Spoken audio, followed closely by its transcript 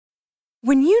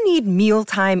When you need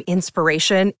mealtime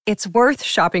inspiration, it's worth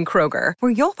shopping Kroger,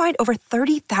 where you'll find over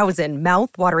 30,000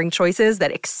 mouth-watering choices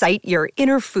that excite your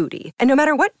inner foodie. And no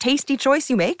matter what tasty choice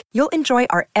you make, you'll enjoy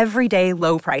our everyday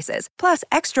low prices, plus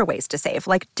extra ways to save,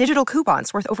 like digital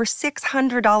coupons worth over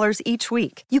 $600 each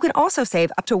week. You can also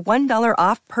save up to $1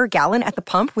 off per gallon at the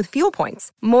pump with fuel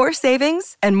points. More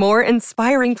savings and more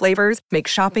inspiring flavors make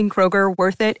shopping Kroger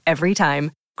worth it every time.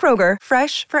 Kroger,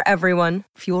 fresh for everyone.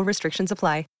 Fuel restrictions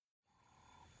apply.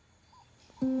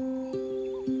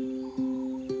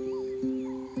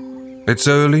 It's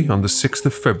early on the 6th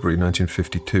of February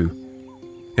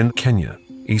 1952, in Kenya,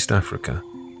 East Africa.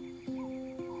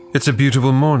 It's a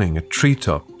beautiful morning at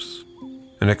Treetops,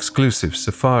 an exclusive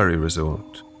safari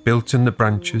resort built in the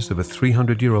branches of a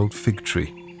 300-year-old fig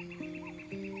tree.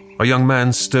 A young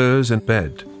man stirs in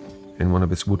bed in one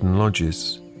of its wooden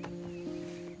lodges.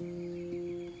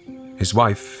 His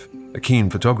wife, a keen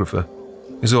photographer,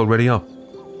 is already up,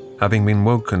 having been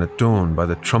woken at dawn by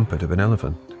the trumpet of an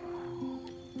elephant.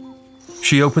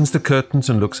 She opens the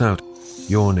curtains and looks out,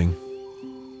 yawning.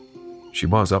 She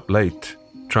was up late,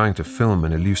 trying to film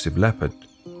an elusive leopard.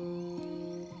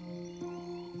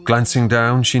 Glancing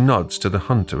down, she nods to the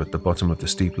hunter at the bottom of the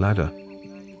steep ladder,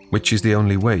 which is the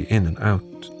only way in and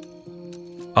out.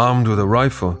 Armed with a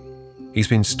rifle, he's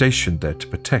been stationed there to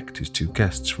protect his two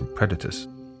guests from predators.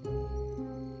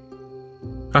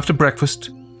 After breakfast,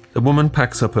 the woman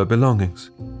packs up her belongings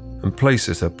and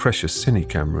places her precious cine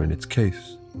camera in its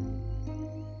case.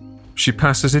 She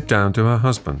passes it down to her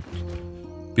husband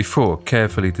before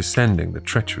carefully descending the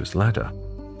treacherous ladder.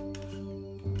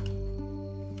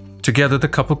 Together, the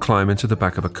couple climb into the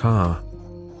back of a car.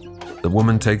 The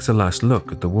woman takes a last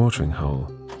look at the watering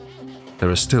hole. There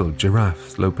are still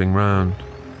giraffes loping round,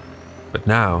 but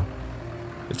now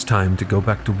it's time to go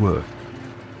back to work.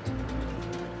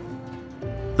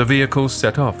 The vehicles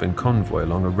set off in convoy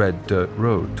along a red dirt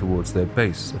road towards their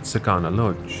base at Sagana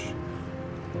Lodge.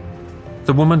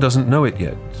 The woman doesn't know it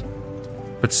yet,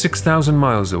 but 6,000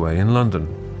 miles away in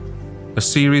London, a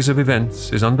series of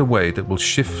events is underway that will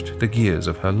shift the gears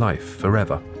of her life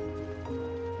forever.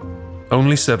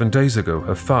 Only 7 days ago,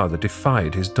 her father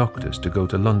defied his doctors to go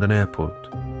to London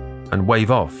Airport and wave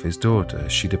off his daughter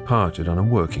as she departed on a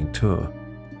working tour.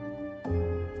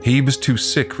 He was too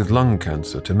sick with lung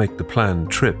cancer to make the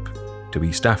planned trip to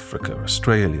East Africa,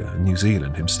 Australia, and New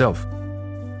Zealand himself,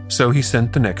 so he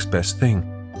sent the next best thing,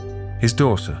 his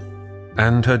daughter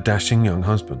and her dashing young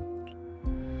husband.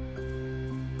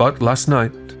 But last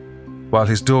night, while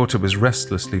his daughter was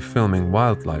restlessly filming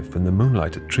wildlife in the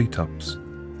moonlight at Treetops,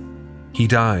 he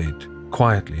died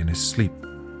quietly in his sleep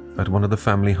at one of the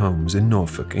family homes in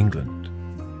Norfolk, England.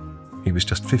 He was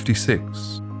just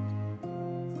 56.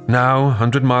 Now,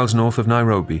 100 miles north of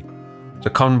Nairobi,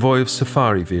 the convoy of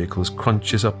safari vehicles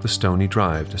crunches up the stony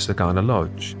drive to Sagana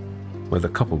Lodge, where the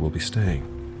couple will be staying.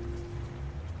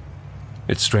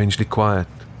 It's strangely quiet.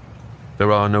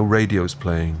 There are no radios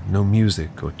playing, no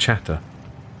music or chatter.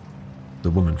 The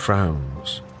woman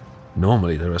frowns.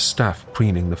 Normally there are staff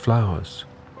preening the flowers.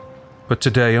 But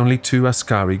today only 2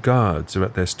 Askari guards are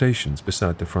at their stations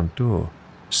beside the front door,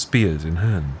 spears in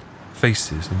hand,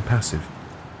 faces impassive.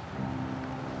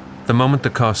 The moment the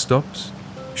car stops,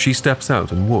 she steps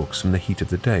out and walks from the heat of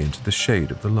the day into the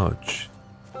shade of the lodge.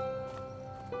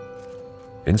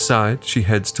 Inside, she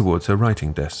heads towards her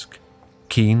writing desk,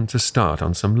 keen to start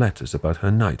on some letters about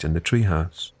her night in the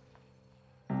treehouse.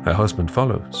 Her husband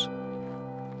follows.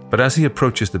 But as he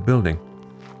approaches the building,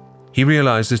 he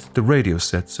realizes that the radio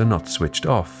sets are not switched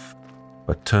off,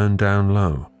 but turned down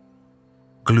low.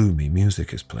 Gloomy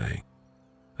music is playing,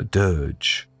 a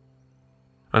dirge.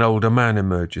 An older man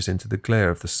emerges into the glare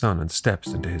of the sun and steps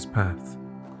into his path.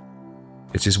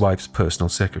 It's his wife's personal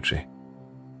secretary,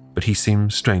 but he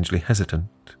seems strangely hesitant.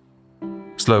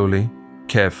 Slowly,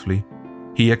 carefully,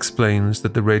 he explains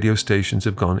that the radio stations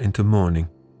have gone into mourning.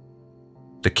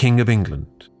 The King of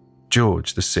England,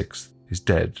 George VI, is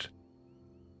dead.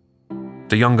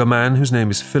 The younger man, whose name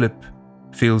is Philip,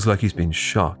 feels like he's been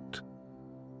shot.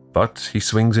 But he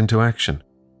swings into action,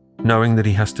 knowing that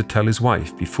he has to tell his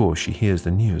wife before she hears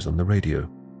the news on the radio.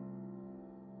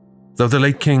 Though the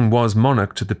late king was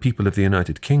monarch to the people of the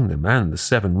United Kingdom and the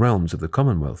 7 realms of the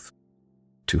Commonwealth,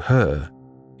 to her,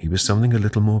 he was something a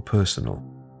little more personal.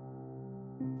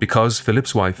 Because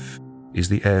Philip's wife is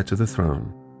the heir to the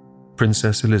throne,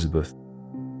 Princess Elizabeth,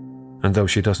 and though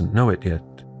she doesn't know it yet,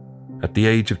 at the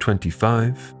age of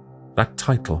 25, that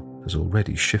title has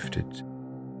already shifted.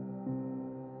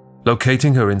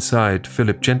 Locating her inside,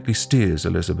 Philip gently steers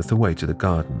Elizabeth away to the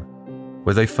garden,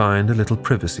 where they find a little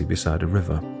privacy beside a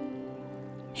river.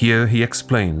 Here he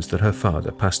explains that her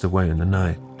father passed away in the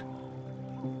night,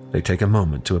 They take a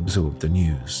moment to absorb the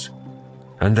news,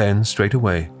 and then, straight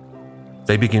away,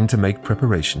 they begin to make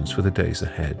preparations for the days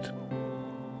ahead.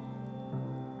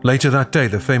 Later that day,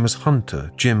 the famous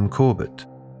hunter, Jim Corbett,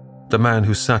 the man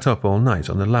who sat up all night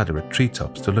on the ladder at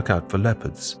treetops to look out for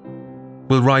leopards,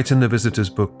 will write in the visitor's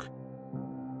book,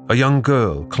 "A young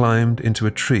girl climbed into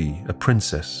a tree, a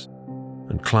princess,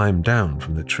 and climbed down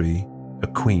from the tree, a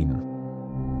queen."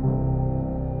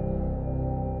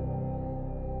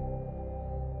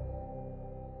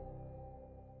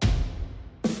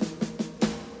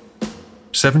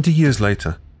 "70 years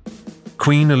later,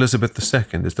 Queen Elizabeth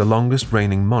II is the longest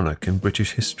reigning monarch in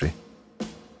British history,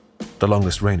 the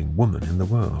longest reigning woman in the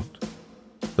world,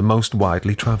 the most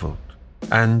widely travelled,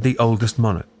 and the oldest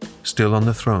monarch still on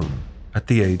the throne at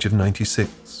the age of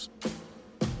 96.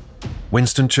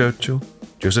 Winston Churchill,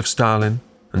 Joseph Stalin,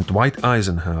 and Dwight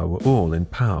Eisenhower were all in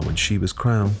power when she was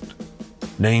crowned,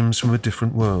 names from a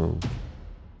different world.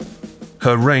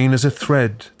 Her reign is a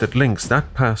thread that links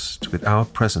that past with our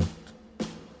present,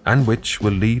 and which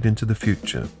will lead into the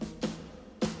future.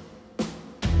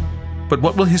 But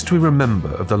what will history remember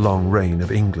of the long reign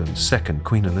of England's second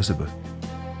Queen Elizabeth?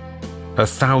 Her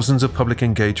thousands of public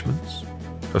engagements,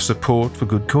 her support for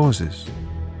good causes,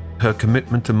 her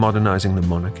commitment to modernizing the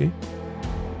monarchy?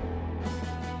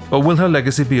 Or will her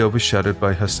legacy be overshadowed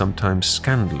by her sometimes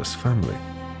scandalous family?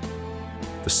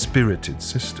 The spirited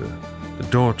sister, the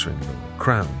daughter-in-law,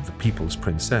 crowned the people's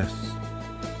princess,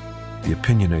 the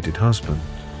opinionated husband,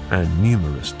 and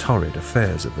numerous torrid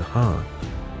affairs of the heart.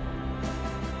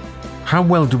 How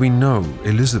well do we know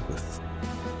Elizabeth,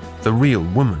 the real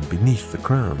woman beneath the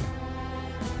crown?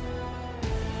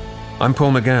 I'm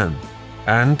Paul McGann,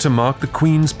 and to mark the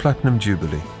Queen's Platinum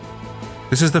Jubilee,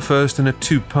 this is the first in a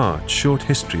two-part short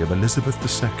history of Elizabeth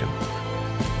II.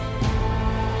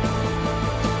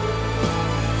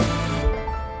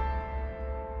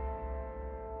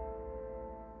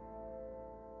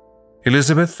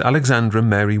 Elizabeth Alexandra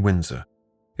Mary Windsor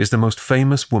is the most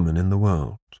famous woman in the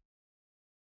world.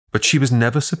 But she was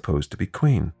never supposed to be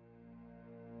queen.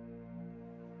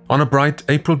 On a bright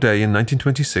April day in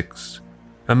 1926,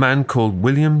 a man called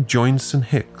William Joynson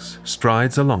Hicks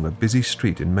strides along a busy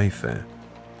street in Mayfair,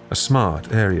 a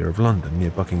smart area of London near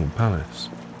Buckingham Palace.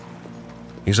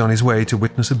 He's on his way to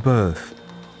witness a birth,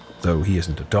 though he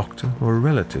isn't a doctor or a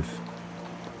relative.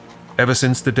 Ever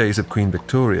since the days of Queen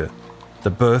Victoria, the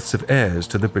births of heirs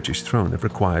to the British throne have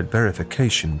required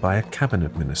verification by a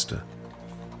cabinet minister.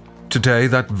 Today,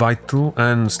 that vital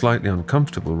and slightly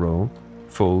uncomfortable role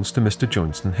falls to Mr.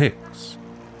 Joynson Hicks,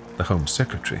 the Home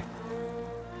Secretary.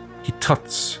 He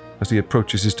tuts as he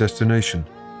approaches his destination.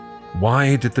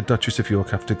 Why did the Duchess of York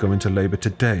have to go into labour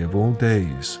today of all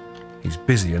days? He's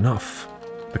busy enough.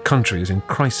 The country is in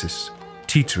crisis,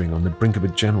 teetering on the brink of a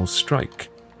general strike.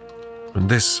 And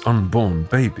this unborn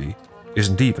baby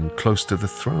isn't even close to the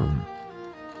throne.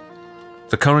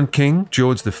 The current king,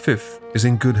 George V, is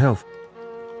in good health.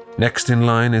 Next in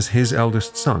line is his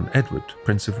eldest son, Edward,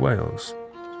 Prince of Wales.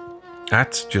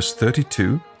 At just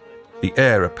 32, the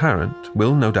heir apparent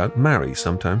will no doubt marry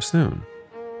sometime soon,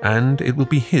 and it will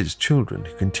be his children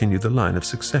who continue the line of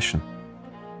succession.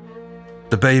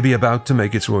 The baby about to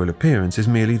make its royal appearance is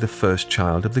merely the first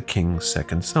child of the king's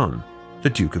second son, the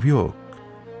Duke of York.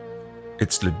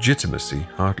 Its legitimacy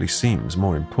hardly seems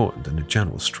more important than a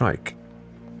general strike.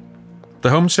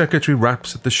 The Home Secretary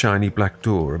raps at the shiny black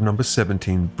door of number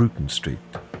 17 Bruton Street,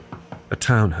 a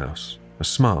townhouse, a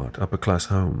smart upper-class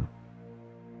home.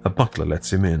 A butler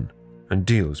lets him in and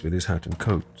deals with his hat and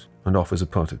coat and offers a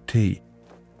pot of tea.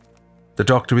 The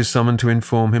doctor is summoned to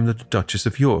inform him that the Duchess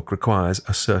of York requires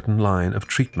a certain line of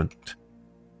treatment.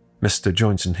 Mr.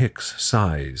 Joynson Hicks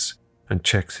sighs and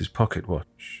checks his pocket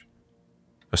watch.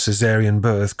 A caesarean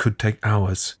birth could take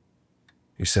hours.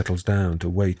 He settles down to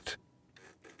wait.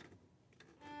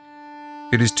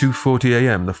 It is 2:40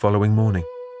 a.m. the following morning,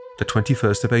 the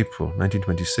 21st of April,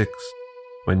 1926,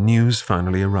 when news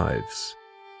finally arrives.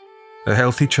 A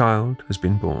healthy child has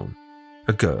been born,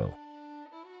 a girl.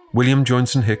 William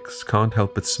Joynson Hicks can't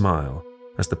help but smile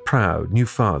as the proud new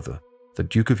father, the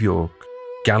Duke of York,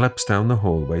 gallops down the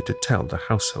hallway to tell the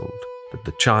household that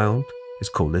the child is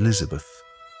called Elizabeth.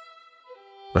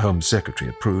 The Home Secretary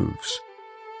approves.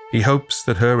 He hopes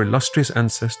that her illustrious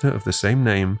ancestor of the same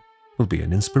name will be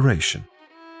an inspiration.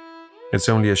 It's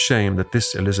only a shame that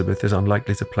this Elizabeth is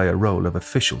unlikely to play a role of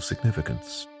official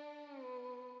significance.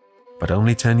 But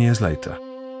only 10 years later,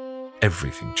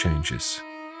 everything changes.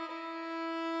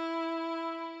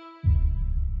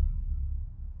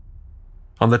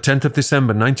 On the 10th of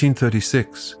December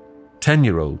 1936,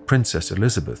 10-year-old Princess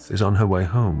Elizabeth is on her way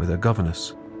home with her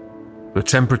governess. The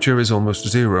temperature is almost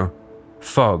zero,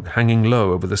 Fog hanging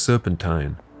low over the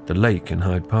Serpentine, the lake in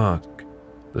Hyde Park.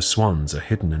 The swans are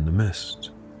hidden in the mist.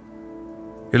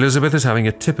 Elizabeth is having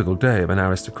a typical day of an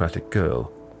aristocratic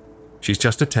girl. She's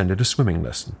just attended a swimming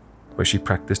lesson where she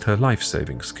practiced her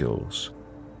life-saving skills.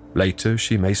 Later,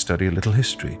 she may study a little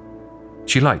history.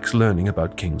 She likes learning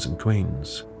about kings and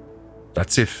queens.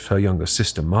 That's if her younger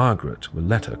sister Margaret will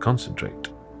let her concentrate.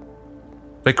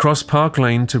 They cross Park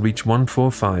Lane to reach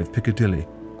 145 Piccadilly.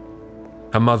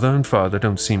 Her mother and father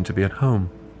don't seem to be at home,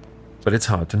 but it's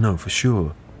hard to know for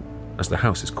sure, as the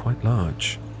house is quite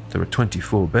large. There are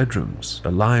 24 bedrooms,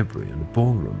 a library and a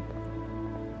ballroom.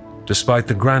 Despite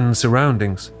the grand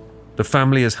surroundings, the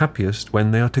family is happiest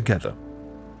when they are together.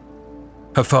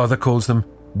 Her father calls them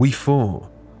 "we four."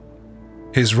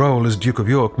 His role as Duke of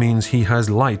York means he has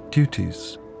light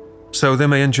duties, so they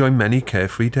may enjoy many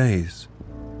carefree days.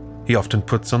 He often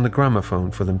puts on the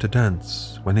gramophone for them to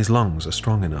dance when his lungs are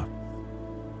strong enough.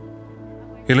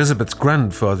 Elizabeth's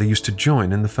grandfather used to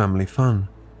join in the family fun.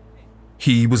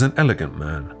 He was an elegant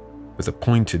man with a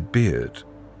pointed beard,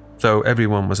 though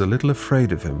everyone was a little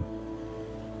afraid of him.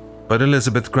 But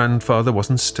Elizabeth's grandfather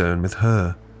wasn't stern with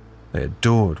her. They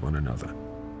adored one another.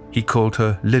 He called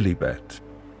her Lilibet,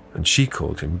 and she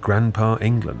called him Grandpa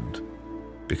England,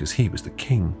 because he was the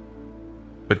king.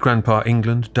 But Grandpa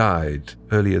England died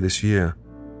earlier this year.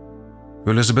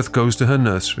 Elizabeth goes to her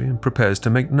nursery and prepares to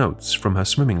make notes from her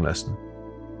swimming lesson.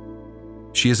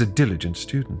 She is a diligent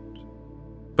student,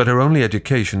 but her only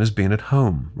education has been at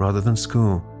home rather than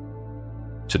school.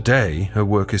 Today, her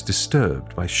work is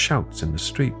disturbed by shouts in the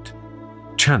street,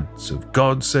 chants of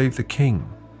 "God save the King."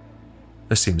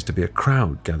 There seems to be a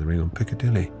crowd gathering on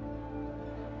Piccadilly.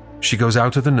 She goes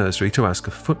out of the nursery to ask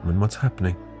a footman what's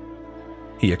happening.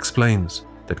 He explains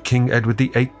that King Edward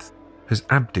VIII has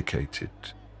abdicated.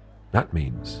 That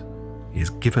means he has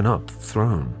given up the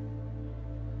throne.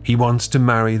 He wants to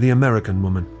marry the American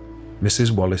woman,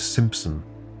 Mrs. Wallis Simpson.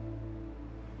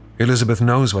 Elizabeth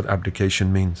knows what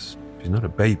abdication means. She's not a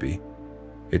baby.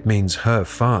 It means her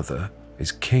father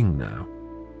is king now,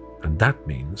 and that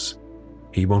means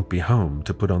he won't be home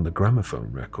to put on the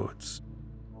gramophone records.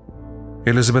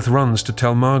 Elizabeth runs to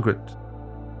tell Margaret.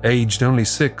 Aged only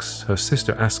 6, her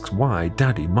sister asks why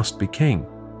Daddy must be king.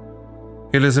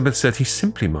 Elizabeth said he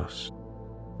simply must.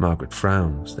 Margaret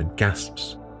frowns, then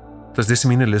gasps. Does this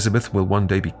mean Elizabeth will one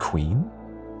day be queen?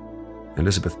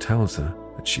 Elizabeth tells her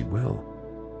that she will.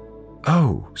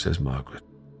 "Oh," says Margaret,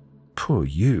 "poor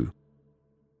you."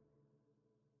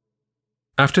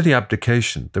 After the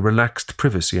abdication, the relaxed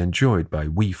privacy enjoyed by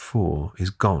 "we four" is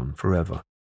gone forever.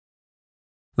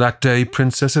 That day,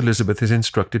 Princess Elizabeth is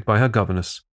instructed by her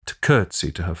governess to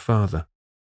curtsy to her father.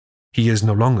 He is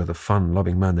no longer the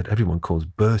fun-loving man that everyone calls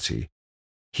Bertie.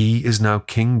 He is now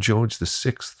King George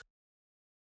VI.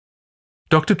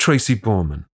 Dr. Tracy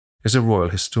Borman is a royal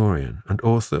historian and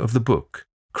author of the book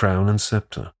Crown and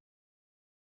Scepter.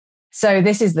 So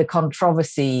this is the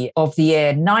controversy of the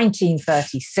year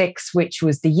 1936, which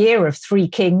was the year of 3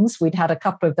 kings. We'd had a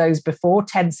couple of those before,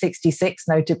 1066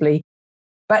 notably.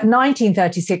 But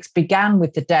 1936 began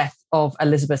with the death of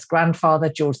Elizabeth's grandfather,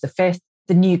 George V.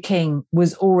 The new king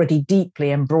was already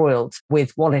deeply embroiled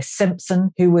with Wallis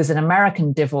Simpson, who was an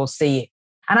American divorcee.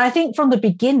 And I think from the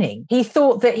beginning, he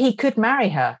thought that he could marry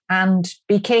her and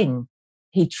be king.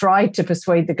 He tried to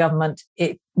persuade the government.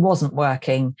 It wasn't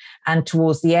working. And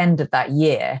towards the end of that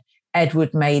year,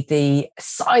 Edward made the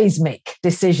seismic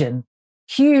decision,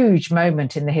 huge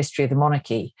moment in the history of the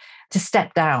monarchy, to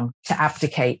step down, to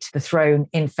abdicate the throne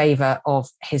in favour of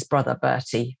his brother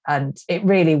Bertie. And it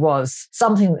really was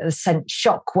something that has sent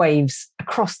shockwaves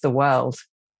across the world.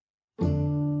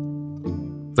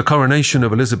 The coronation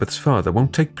of Elizabeth's father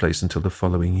won't take place until the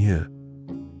following year,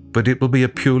 but it will be a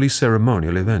purely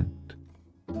ceremonial event.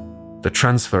 The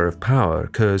transfer of power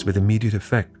occurs with immediate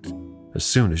effect as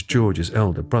soon as George's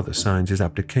elder brother signs his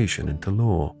abdication into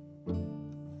law.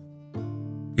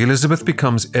 Elizabeth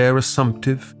becomes heir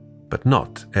assumptive, but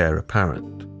not heir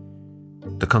apparent.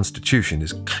 The Constitution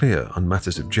is clear on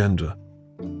matters of gender.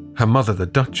 Her mother, the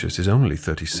Duchess, is only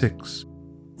 36.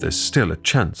 There's still a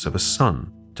chance of a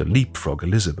son to leapfrog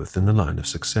Elizabeth in the line of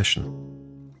succession.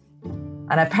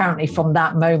 And apparently from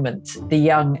that moment, the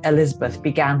young Elizabeth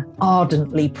began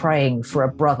ardently praying for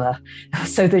a brother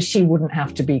so that she wouldn't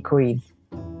have to be queen.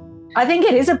 I think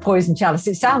it is a poison chalice.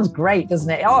 It sounds great, doesn't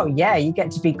it? Oh, yeah, you get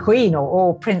to be queen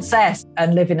or princess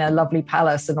and live in a lovely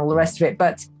palace and all the rest of it.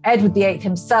 But Edward VIII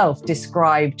himself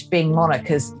described being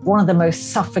monarch as one of the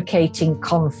most suffocating,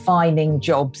 confining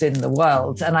jobs in the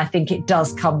world. And I think it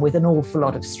does come with an awful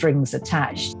lot of strings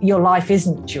attached. Your life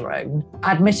isn't your own.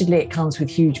 Admittedly, it comes with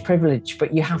huge privilege,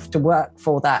 but you have to work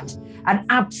for that. And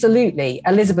absolutely,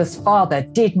 Elizabeth's father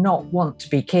did not want to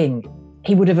be king.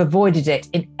 He would have avoided it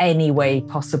in any way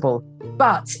possible.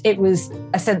 But it was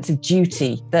a sense of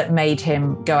duty that made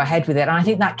him go ahead with it. And I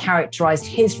think that characterised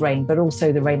his reign, but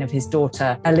also the reign of his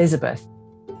daughter, Elizabeth.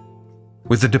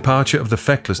 With the departure of the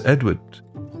feckless Edward,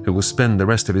 who will spend the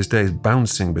rest of his days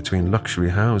bouncing between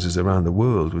luxury houses around the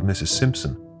world with Mrs.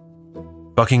 Simpson,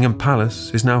 Buckingham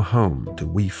Palace is now home to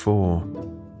we four.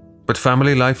 But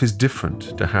family life is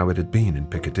different to how it had been in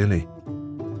Piccadilly.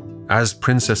 As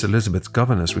Princess Elizabeth's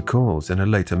governess recalls in a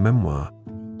later memoir,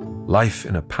 life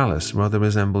in a palace rather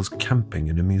resembles camping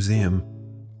in a museum.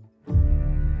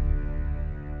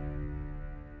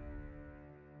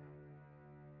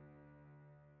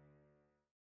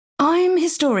 I'm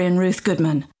historian Ruth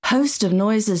Goodman, host of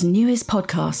Noiser's newest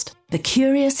podcast, The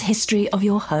Curious History of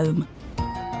Your Home.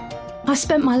 I've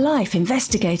spent my life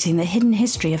investigating the hidden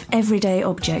history of everyday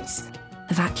objects.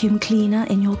 A vacuum cleaner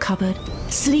in your cupboard,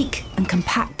 sleek and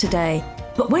compact today,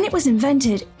 but when it was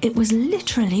invented, it was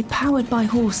literally powered by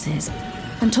horses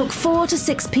and took 4 to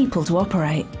 6 people to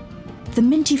operate. The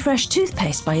minty fresh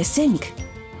toothpaste by your sink.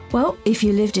 Well, if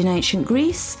you lived in ancient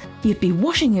Greece, you'd be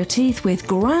washing your teeth with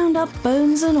ground up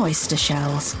bones and oyster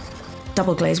shells.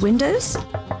 Double glazed windows?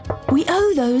 We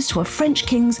owe those to a French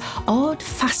king's odd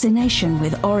fascination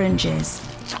with oranges.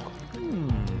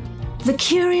 The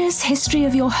Curious History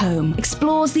of Your Home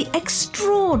explores the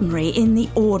extraordinary in the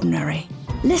ordinary.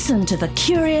 Listen to The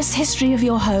Curious History of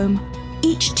Your Home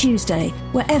each Tuesday,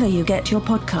 wherever you get your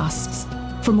podcasts.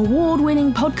 From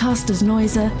award-winning podcasters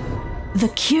Noiser, The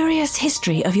Curious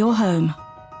History of Your Home.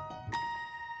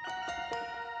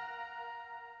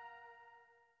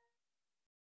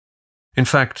 In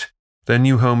fact, their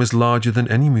new home is larger than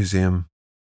any museum.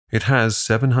 It has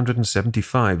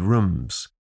 775 rooms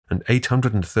and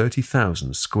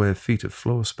 830,000 square feet of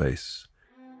floor space.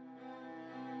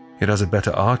 It has a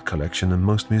better art collection than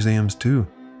most museums too.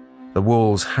 The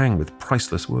walls hang with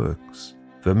priceless works: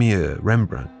 Vermeer,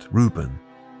 Rembrandt, Rubens.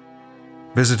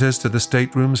 Visitors to the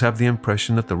staterooms have the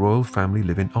impression that the royal family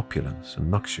live in opulence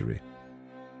and luxury.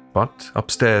 But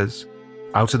upstairs,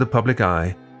 out of the public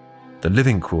eye, the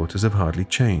living quarters have hardly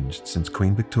changed since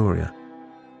Queen Victoria.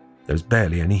 There's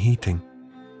barely any heating.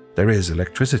 There is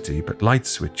electricity, but light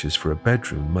switches for a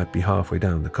bedroom might be halfway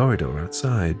down the corridor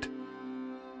outside.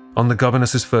 On the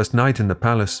governess's first night in the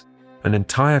palace, an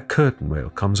entire curtain rail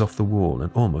comes off the wall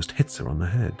and almost hits her on the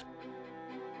head.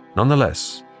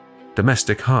 Nonetheless,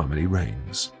 domestic harmony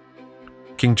reigns.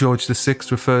 King George VI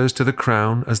refers to the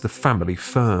crown as the family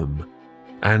firm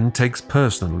and takes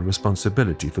personal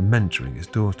responsibility for mentoring his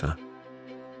daughter.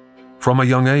 From a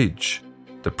young age,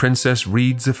 the princess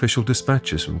reads official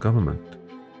dispatches from government,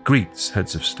 greets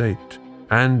heads of state,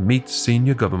 and meets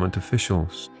senior government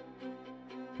officials.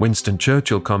 Winston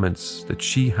Churchill comments that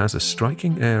she has a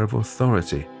striking air of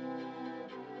authority.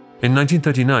 In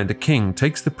 1939, the king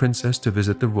takes the princess to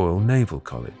visit the Royal Naval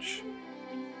College.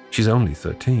 She's only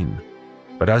 13,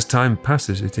 but as time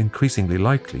passes, it's increasingly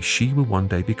likely she will one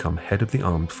day become head of the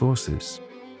armed forces.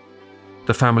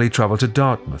 The family travel to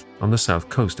Dartmouth on the south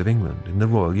coast of England in the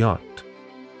royal yacht.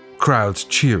 Crowds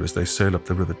cheer as they sail up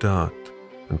the River Dart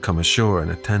and come ashore in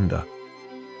a tender.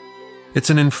 It's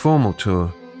an informal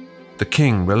tour, the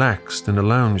king relaxed in a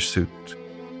lounge suit,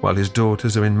 while his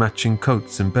daughters are in matching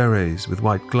coats and berets with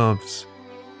white gloves.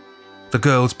 The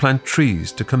girls plant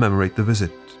trees to commemorate the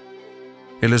visit.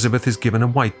 Elizabeth is given a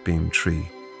white beam tree,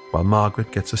 while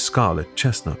Margaret gets a scarlet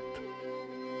chestnut.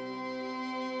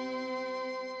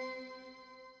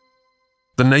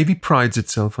 The Navy prides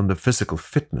itself on the physical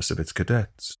fitness of its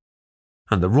cadets,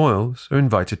 and the royals are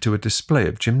invited to a display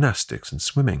of gymnastics and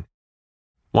swimming.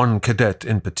 One cadet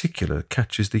in particular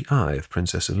catches the eye of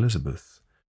Princess Elizabeth.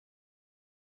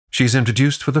 She is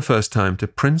introduced for the first time to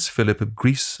Prince Philip of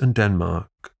Greece and Denmark.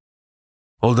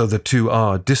 Although the two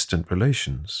are distant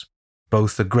relations,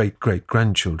 both the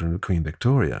great-great-grandchildren of Queen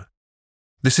Victoria,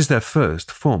 this is their first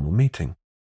formal meeting.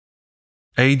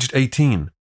 Aged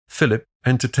 18, Philip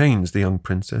entertains the young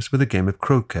princess with a game of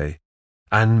croquet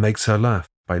and makes her laugh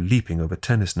by leaping over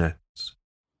tennis nets.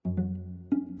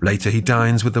 Later he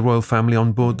dines with the royal family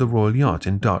on board the royal yacht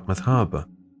in Dartmouth Harbour.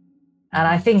 And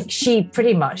I think she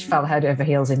pretty much fell head over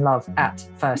heels in love at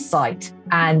first sight.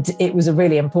 And it was a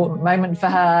really important moment for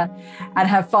her. And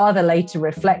her father later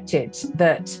reflected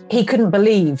that he couldn't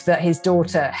believe that his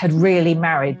daughter had really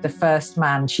married the first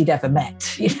man she'd ever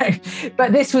met,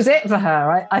 But this was it for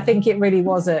her. I think it really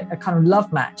was a kind of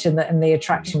love match, and the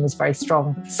attraction was very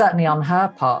strong, certainly on her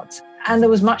part. And there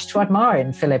was much to admire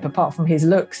in Philip, apart from his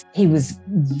looks. He was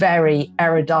very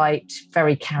erudite,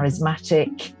 very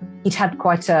charismatic. He'd had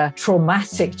quite a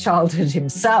traumatic childhood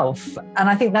himself. And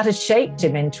I think that had shaped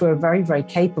him into a very, very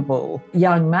capable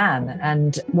young man,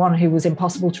 and one who was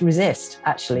impossible to resist,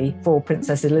 actually, for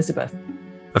Princess Elizabeth.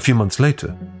 A few months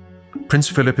later, Prince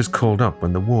Philip is called up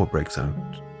when the war breaks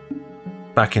out.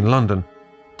 Back in London,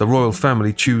 the royal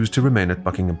family choose to remain at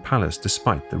Buckingham Palace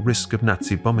despite the risk of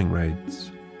Nazi bombing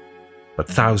raids. But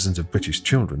thousands of British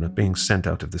children are being sent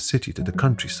out of the city to the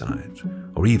countryside,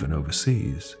 or even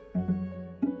overseas.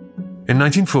 In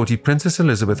 1940, Princess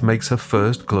Elizabeth makes her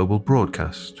first global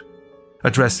broadcast,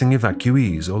 addressing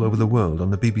evacuees all over the world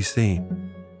on the BBC.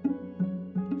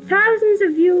 Thousands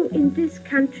of you in this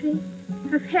country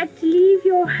have had to leave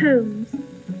your homes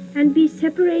and be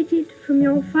separated from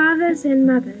your fathers and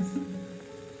mothers.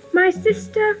 My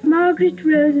sister Margaret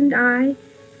Rose and I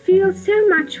feel so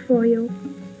much for you,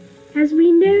 as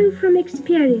we know from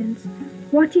experience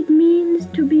what it means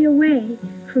to be away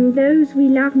from those we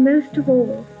love most of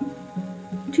all.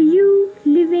 To you,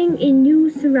 living in new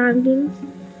surroundings,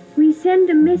 we send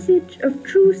a message of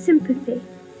true sympathy,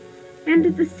 and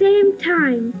at the same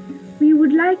time, we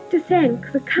would like to thank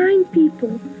the kind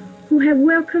people who have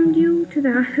welcomed you to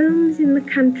their homes in the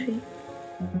country.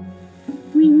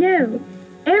 We know,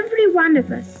 every one of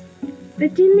us,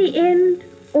 that in the end,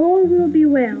 all will be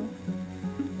well.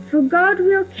 For God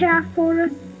will care for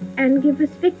us and give us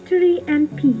victory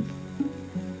and peace.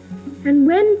 And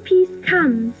when peace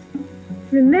comes,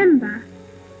 remember,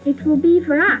 it will be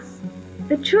for us,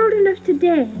 the children of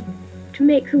today, to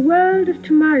make the world of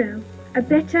tomorrow a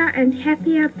better and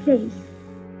happier place.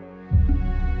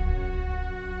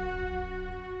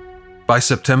 By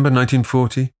September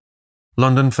 1940,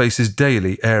 London faces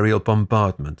daily aerial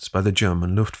bombardments by the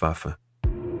German Luftwaffe.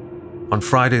 On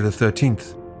Friday the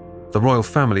 13th, the royal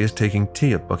family is taking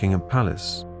tea at Buckingham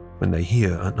Palace when they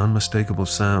hear an unmistakable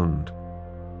sound.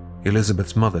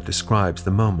 Elizabeth's mother describes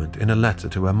the moment in a letter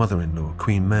to her mother-in-law,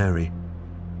 Queen Mary.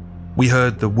 "We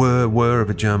heard the whir-whir of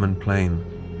a German plane,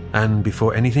 and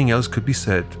before anything else could be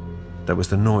said, there was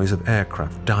the noise of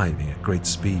aircraft diving at great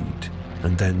speed,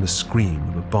 and then the scream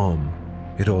of a bomb.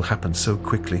 It all happened so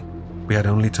quickly, we had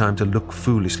only time to look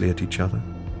foolishly at each other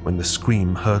when the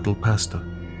scream hurtled past her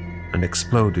and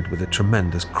exploded with a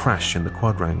tremendous crash in the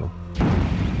quadrangle.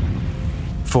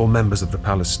 4 members of the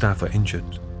palace staff are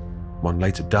injured. One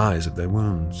later dies of their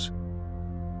wounds.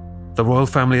 The royal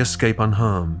family escape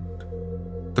unharmed.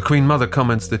 The Queen Mother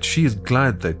comments that she is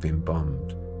glad they've been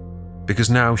bombed, because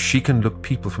now she can look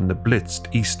people from the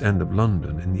blitzed East End of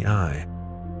London in the eye.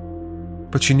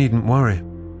 But she needn't worry.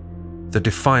 The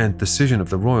defiant decision of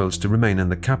the royals to remain in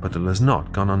the capital has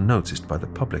not gone unnoticed by the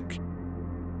public.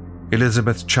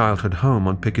 Elizabeth's childhood home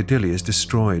on Piccadilly is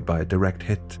destroyed by a direct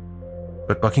hit,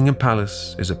 but Buckingham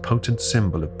Palace is a potent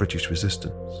symbol of British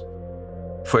resistance.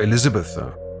 For Elizabeth,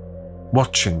 though,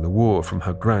 watching the war from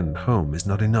her grand home is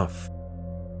not enough.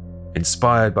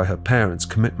 Inspired by her parents'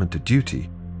 commitment to duty,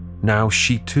 now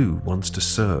she too wants to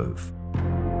serve.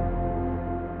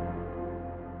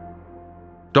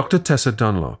 Dr. Tessa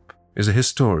Dunlop is a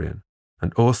historian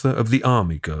and author of The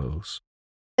Army Girls.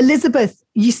 Elizabeth,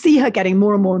 you see her getting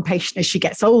more and more impatient as she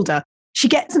gets older. She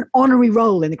gets an honorary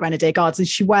role in the Grenadier Guards and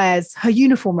she wears her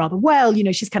uniform rather well.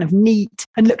 She's kind of neat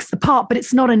and looks the part, but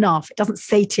it's not enough. It doesn't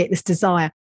satiate this desire.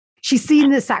 She's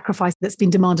seen the sacrifice that's been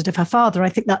demanded of her father. I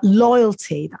think that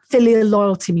loyalty, that filial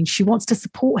loyalty, means she wants to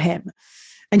support him.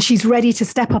 And she's ready to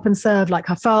step up and serve like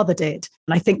her father did.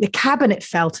 And I think the cabinet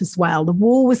felt as well, the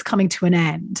war was coming to an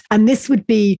end. And this would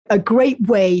be a great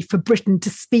way for Britain to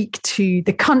speak to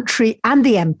the country and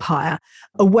the empire,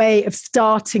 a way of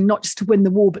starting not just to win the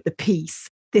war, but the peace.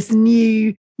 This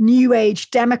new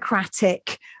age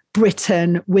democratic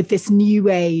Britain with this new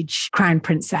age crown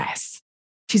princess.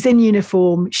 She's in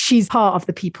uniform. She's part of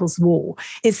the People's War.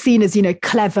 It's seen as,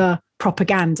 clever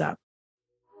propaganda.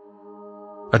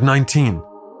 At 19,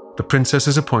 the princess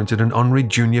is appointed an honorary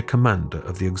junior commander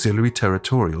of the Auxiliary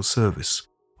Territorial Service,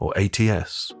 or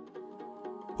ATS.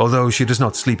 Although she does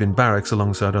not sleep in barracks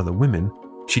alongside other women,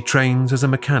 she trains as a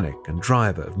mechanic and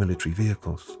driver of military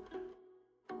vehicles.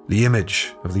 The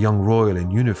image of the young royal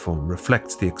in uniform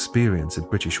reflects the experience of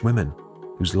British women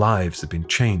whose lives have been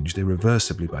changed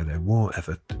irreversibly by their war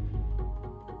effort.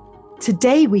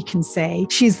 Today, we can say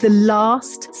she's the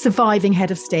last surviving head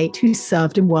of state who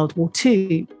served in World War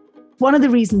II. One of the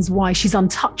reasons why she's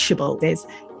untouchable is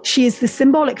she is the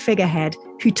symbolic figurehead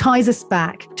who ties us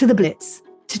back to the Blitz,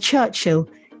 to Churchill,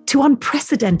 to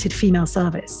unprecedented female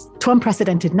service, to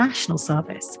unprecedented national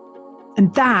service.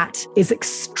 And that is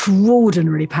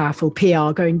extraordinarily powerful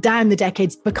PR going down the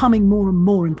decades, becoming more and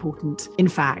more important, in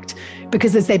fact,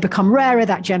 because as they become rarer,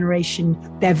 that generation,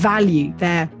 their value,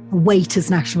 their weight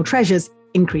as national treasures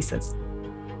increases.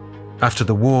 After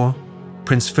the war,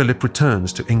 Prince Philip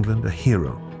returns to England a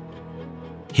hero.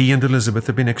 He and Elizabeth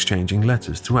have been exchanging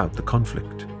letters throughout the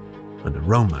conflict, and a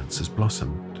romance has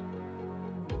blossomed.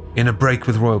 In a break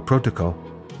with royal protocol,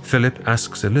 Philip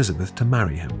asks Elizabeth to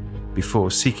marry him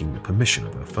before seeking the permission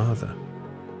of her father.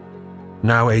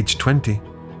 Now aged 20,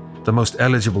 the most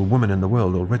eligible woman in the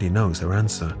world already knows her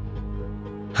answer.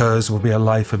 Hers will be a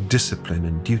life of discipline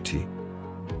and duty.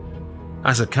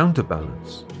 As a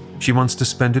counterbalance, she wants to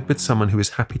spend it with someone who is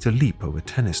happy to leap over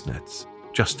tennis nets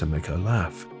just to make her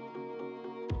laugh.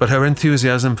 But her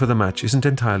enthusiasm for the match isn't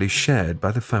entirely shared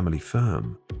by the family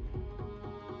firm.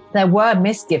 There were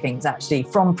misgivings, actually,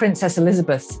 from Princess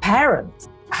Elizabeth's parents.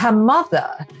 Her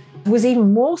mother was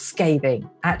even more scathing,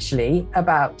 actually,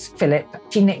 about Philip.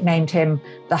 She nicknamed him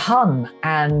the Hun,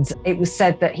 and it was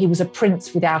said that he was a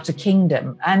prince without a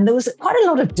kingdom. And there was quite a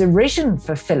lot of derision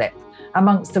for Philip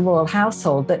amongst the royal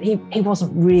household that he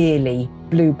wasn't really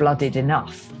blue-blooded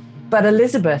enough. But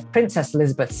Elizabeth, Princess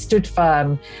Elizabeth, stood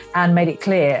firm and made it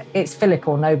clear it's Philip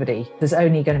or nobody. There's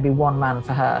only going to be one man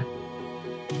for her.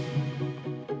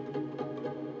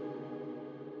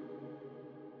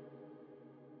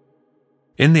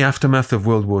 In the aftermath of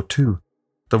World War II,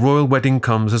 the royal wedding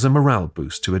comes as a morale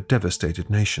boost to a devastated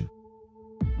nation.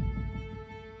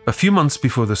 A few months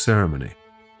before the ceremony,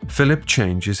 Philip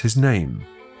changes his name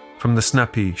from the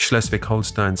snappy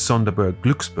Schleswig-Holstein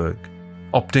Sonderburg-Glücksburg,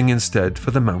 opting instead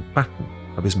for the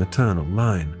Mountbatten of his maternal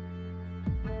line.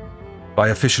 By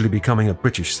officially becoming a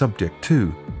British subject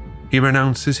too, he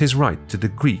renounces his right to the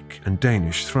Greek and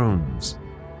Danish thrones.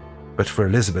 But for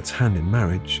Elizabeth's hand in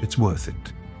marriage, it's worth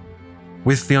it.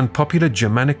 With the unpopular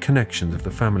Germanic connections of the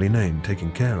family name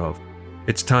taken care of,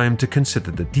 it's time to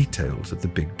consider the details of the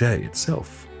big day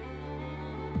itself.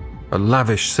 A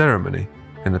lavish ceremony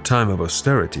in a time of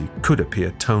austerity could appear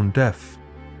tone-deaf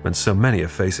when so many are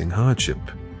facing hardship,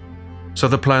 so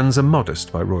the plans are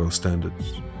modest by royal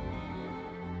standards.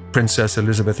 Princess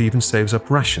Elizabeth even saves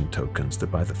up ration tokens to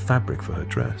buy the fabric for her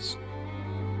dress.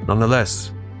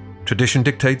 Nonetheless, tradition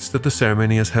dictates that the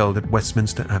ceremony is held at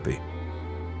Westminster Abbey.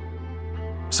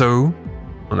 So,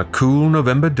 on a cool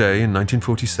November day in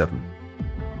 1947,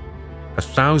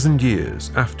 1,000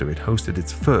 years after it hosted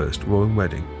its first royal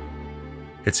wedding,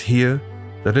 it's here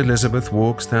that Elizabeth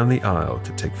walks down the aisle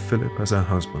to take Philip as her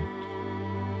husband.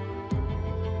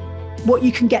 What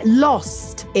you can get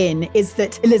lost in is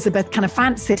that Elizabeth kind of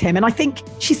fancied him, and I think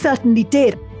she certainly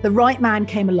did. The right man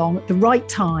came along at the right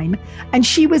time, and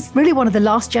she was really one of the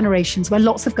last generations where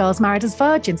lots of girls married as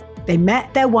virgins. They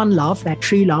met their one love, their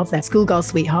true love, their schoolgirl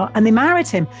sweetheart, and they married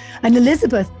him. And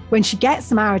Elizabeth, when she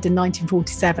gets married in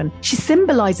 1947, she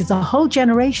symbolizes a whole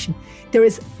generation. There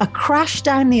is a crash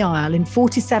down the aisle in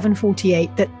 47,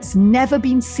 48 that's never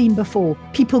been seen before.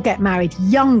 People get married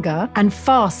younger and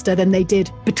faster than they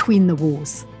did between the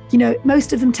wars. You know,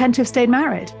 most of them tend to have stayed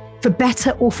married, for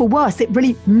better or for worse. It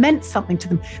really meant something to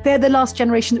them. They're the last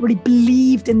generation that really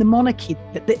believed in the monarchy,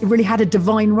 that it really had a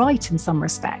divine right in some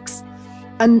respects.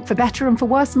 And for better and for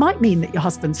worse might mean that your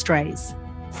husband strays.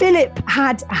 Philip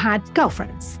had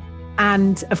girlfriends.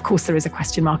 And of course, there is a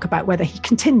question mark about whether he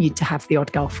continued to have the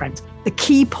odd girlfriend. The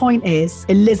key point is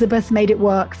Elizabeth made it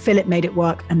work, Philip made it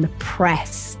work, and the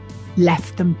press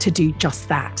left them to do just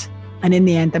that. And in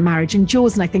the end, the marriage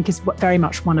endures, and I think is very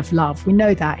much one of love. We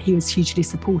know that he was hugely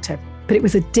supportive, but it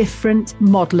was a different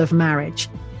model of marriage.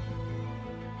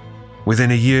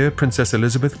 Within a year, Princess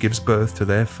Elizabeth gives birth to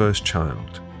their first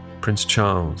child, Prince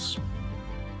Charles.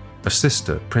 A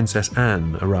sister, Princess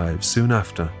Anne, arrives soon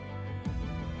after.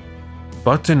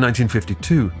 But in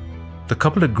 1952, the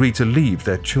couple agreed to leave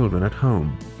their children at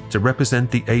home to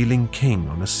represent the ailing king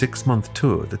on a 6-month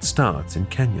tour that starts in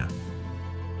Kenya.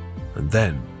 And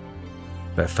then,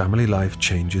 their family life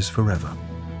changes forever.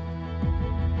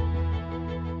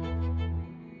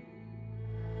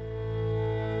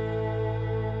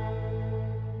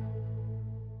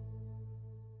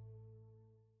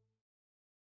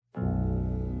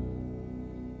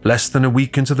 Less than a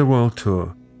week into the royal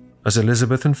tour, as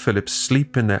Elizabeth and Philip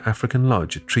sleep in their African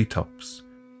lodge at Treetops.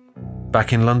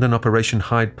 Back in London, Operation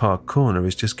Hyde Park Corner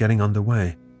is just getting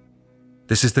underway.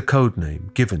 This is the code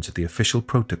name given to the official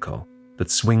protocol that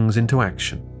swings into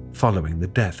action following the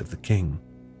death of the king.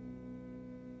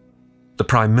 The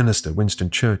Prime Minister, Winston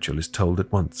Churchill, is told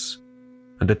at once,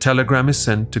 and a telegram is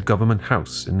sent to Government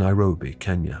House in Nairobi,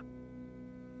 Kenya.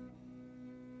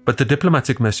 But the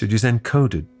diplomatic message is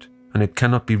encoded, and it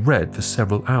cannot be read for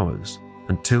several hours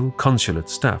until consulate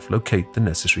staff locate the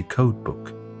necessary code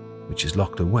book, which is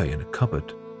locked away in a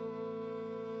cupboard.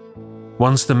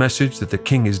 Once the message that the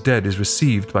king is dead is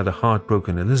received by the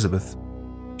heartbroken Elizabeth,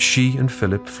 she and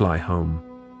Philip fly home.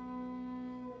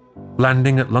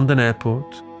 Landing at London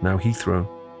Airport, now Heathrow,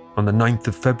 on the 9th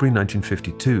of February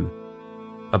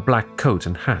 1952, a black coat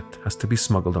and hat has to be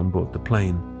smuggled on board the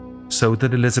plane so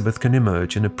that Elizabeth can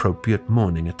emerge in appropriate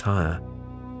mourning attire.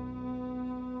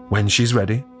 When she's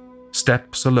ready,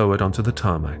 steps are lowered onto the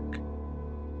tarmac.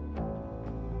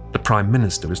 The Prime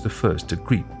Minister is the first to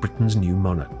greet Britain's new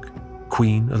monarch,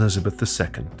 Queen Elizabeth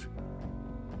II.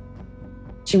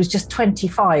 She was just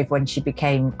 25 when she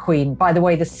became queen, by the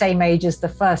way, the same age as the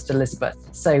first Elizabeth.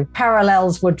 So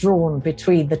parallels were drawn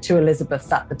between the two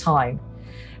Elizabeths at the time.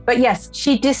 But yes,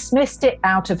 she dismissed it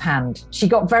out of hand. She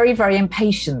got very, very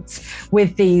impatient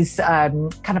with these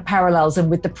kind of parallels and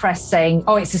with the press saying,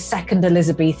 oh, it's a second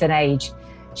Elizabethan age.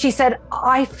 She said,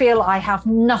 I feel I have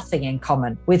nothing in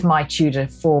common with my Tudor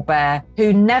forebear,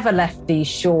 who never left these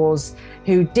shores,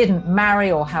 who didn't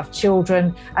marry or have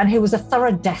children, and who was a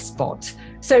thorough despot.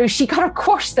 So she kind of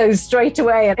quashed those straight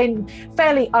away in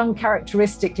fairly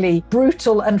uncharacteristically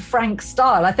brutal and frank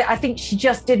style. I think she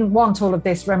just didn't want all of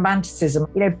this romanticism.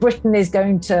 You know, Britain is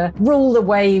going to rule the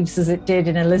waves as it did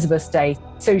in Elizabeth's day.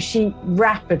 So she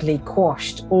rapidly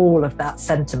quashed all of that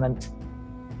sentiment.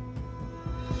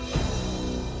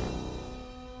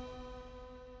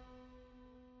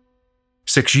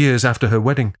 Six years after her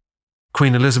wedding,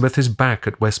 Queen Elizabeth is back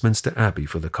at Westminster Abbey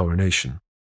for the coronation.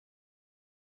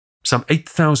 Some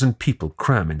 8,000 people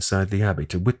cram inside the Abbey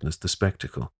to witness the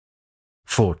spectacle,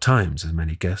 4 times as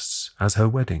many guests as her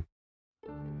wedding.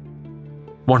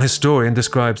 One historian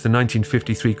describes the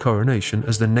 1953 coronation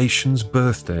as the nation's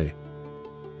birthday,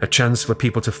 a chance for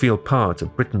people to feel part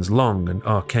of Britain's long and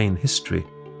arcane history,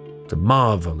 to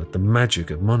marvel at the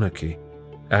magic of monarchy,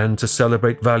 and to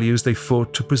celebrate values they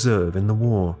fought to preserve in the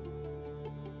war.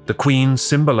 The Queen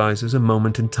symbolises a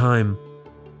moment in time,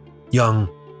 young,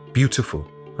 beautiful,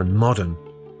 and modern.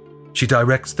 She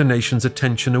directs the nation's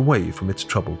attention away from its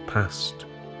troubled past,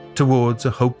 towards a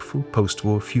hopeful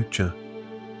post-war future.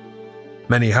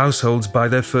 Many households buy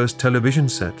their first television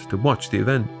set to watch the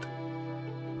event.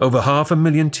 Over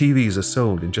 500,000 TVs are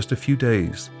sold in just a few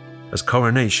days as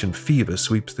coronation fever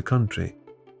sweeps the country.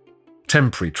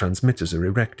 Temporary transmitters are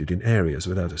erected in areas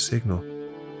without a signal.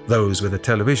 Those with a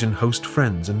television host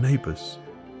friends and neighbours.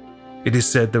 It is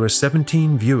said there are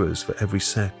 17 viewers for every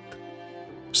set.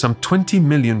 Some 20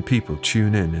 million people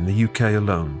tune in the UK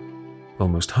alone,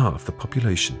 almost half the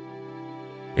population.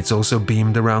 It's also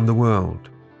beamed around the world,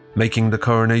 making the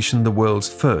coronation the world's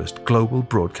first global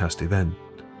broadcast event.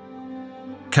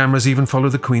 Cameras even follow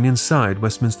the Queen inside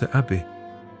Westminster Abbey.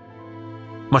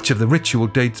 Much of the ritual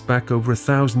dates back over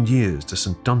 1,000 years to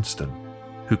St Dunstan,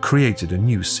 who created a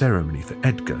new ceremony for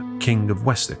Edgar, King of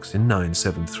Wessex in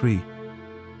 973.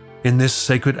 In this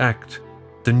sacred act,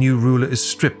 the new ruler is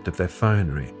stripped of their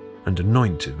finery and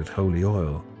anointed with holy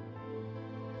oil.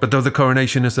 But though the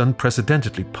coronation is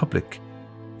unprecedentedly public,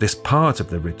 this part of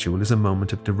the ritual is a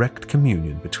moment of direct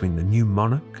communion between the new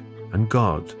monarch and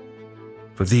God.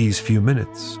 For these few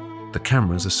minutes, the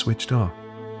cameras are switched off,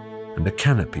 and a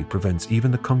canopy prevents even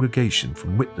the congregation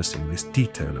from witnessing this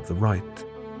detail of the rite.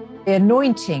 The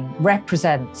anointing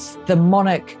represents the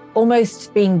monarch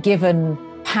almost being given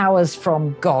powers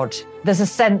from God. There's a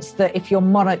sense that if you're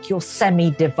monarch, you're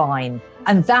semi-divine.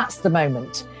 And that's the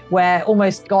moment where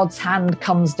almost God's hand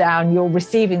comes down, you're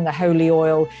receiving the holy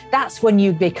oil. That's when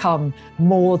you become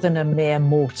more than a mere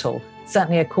mortal.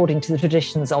 Certainly according to the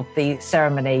traditions of the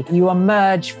ceremony, you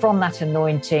emerge from that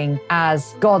anointing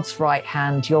as God's right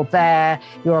hand. You're there,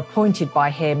 you're appointed by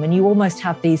him, and you almost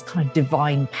have these kind of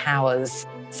divine powers,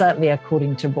 certainly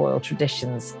according to royal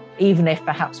traditions. Even if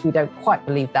perhaps we don't quite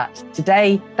believe that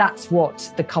today, that's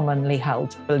what the commonly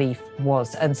held belief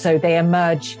was. And so they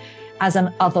emerge as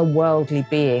an otherworldly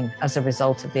being as a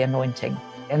result of the anointing.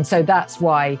 And so that's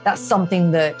why that's something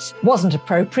that wasn't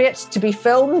appropriate to be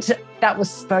filmed. That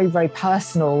was very, very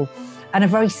personal and a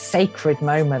very sacred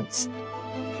moment.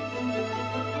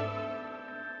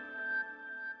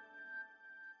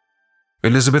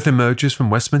 Elizabeth emerges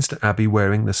from Westminster Abbey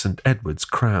wearing the St Edward's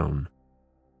crown.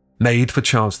 Made for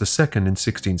Charles II in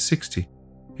 1660,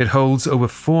 it holds over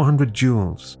 400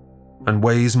 jewels and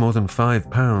weighs more than 5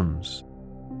 pounds.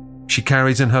 She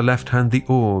carries in her left hand the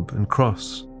orb and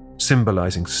cross,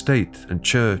 symbolizing state and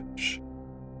church.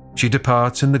 She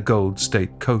departs in the Gold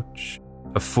State Coach,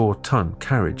 a 4-ton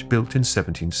carriage built in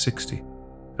 1760,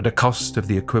 at a cost of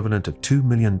the equivalent of $2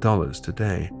 million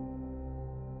today.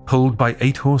 Pulled by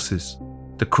 8 horses,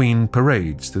 the Queen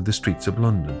parades through the streets of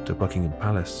London to Buckingham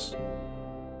Palace.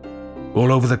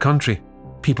 All over the country,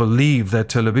 people leave their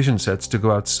television sets to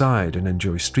go outside and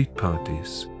enjoy street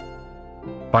parties.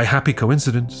 By happy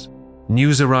coincidence,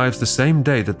 news arrives the same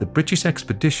day that the British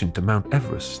expedition to Mount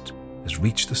Everest has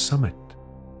reached the summit.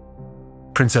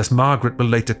 Princess Margaret will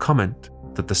later comment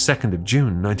that the 2nd of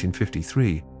June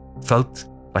 1953 felt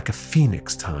like a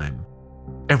phoenix time.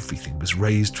 Everything was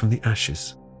raised from the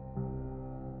ashes.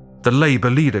 The Labour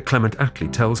leader Clement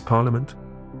Attlee tells Parliament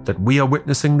that we are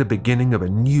witnessing the beginning of a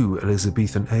new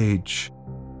Elizabethan age.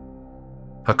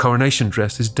 Her coronation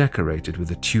dress is decorated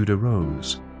with a Tudor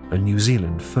rose, a New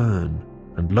Zealand fern,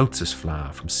 and lotus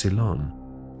flower from Ceylon,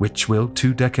 which will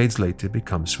 2 decades later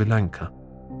become Sri Lanka.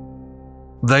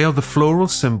 They are the floral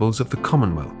symbols of the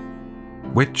Commonwealth,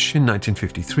 which in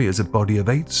 1953 is a body of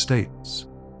 8 states,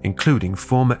 including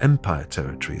former empire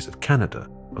territories of Canada,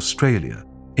 Australia,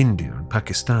 India, and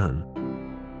Pakistan.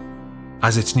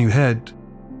 As its new head,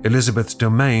 Elizabeth's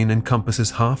domain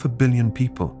encompasses 500 million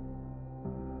people.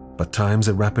 But times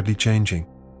are rapidly changing.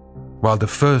 While the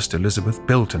first Elizabeth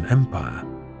built an empire,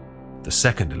 the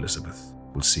second Elizabeth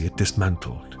will see it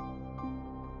dismantled.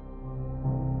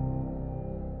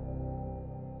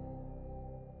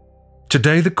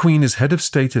 Today, the Queen is head of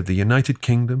state of the United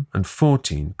Kingdom and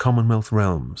 14 Commonwealth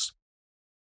realms.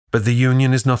 But the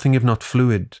union is nothing if not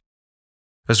fluid.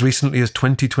 As recently as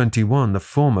 2021, the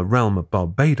former realm of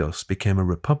Barbados became a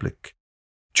republic,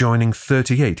 joining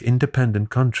 38 independent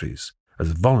countries as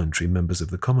voluntary members of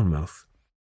the Commonwealth.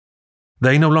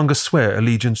 They no longer swear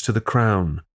allegiance to the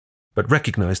crown, but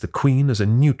recognize the Queen as a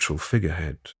neutral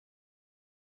figurehead.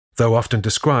 Though often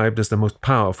described as the most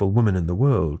powerful woman in the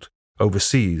world,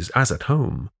 overseas as at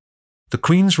home, the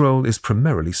Queen's role is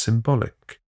primarily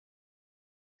symbolic.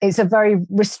 It's a very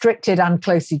restricted and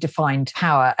closely defined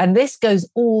power. And this goes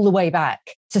all the way back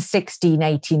to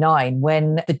 1689,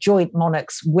 when the joint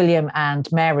monarchs William and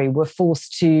Mary were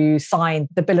forced to sign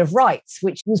the Bill of Rights,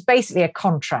 which was basically a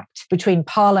contract between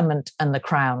Parliament and the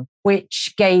Crown,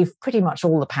 which gave pretty much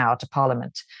all the power to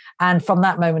Parliament. And from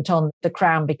that moment on, the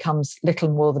Crown becomes little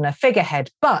more than a figurehead,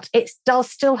 but it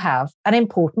does still have an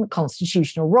important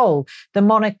constitutional role. The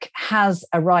monarch has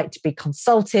a right to be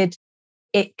consulted.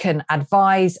 It can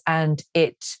advise and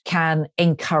it can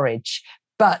encourage,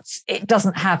 but it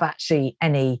doesn't have actually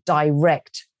any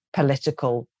direct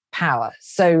political power.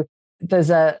 So there's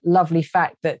a lovely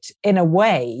fact that in a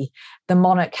way, the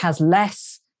monarch has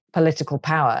less political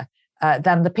power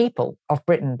than the people of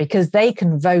Britain, because they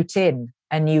can vote in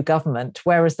a new government,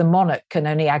 whereas the monarch can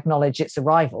only acknowledge its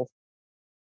arrival.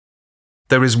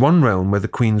 There is one realm where the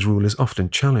Queen's rule is often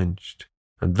challenged,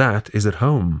 and that is at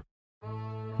home.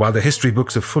 While the history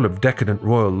books are full of decadent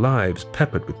royal lives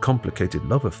peppered with complicated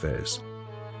love affairs,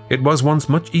 it was once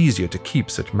much easier to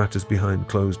keep such matters behind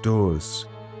closed doors.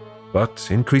 But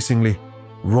increasingly,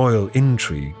 royal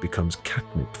intrigue becomes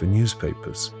catnip for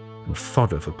newspapers and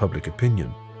fodder for public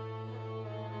opinion.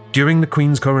 During the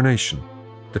Queen's coronation,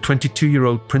 the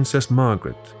 22-year-old Princess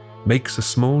Margaret makes a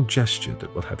small gesture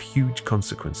that will have huge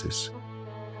consequences.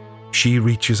 She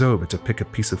reaches over to pick a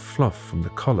piece of fluff from the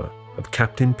collar of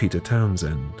Captain Peter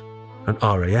Townsend, an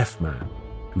RAF man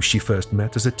who she first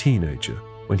met as a teenager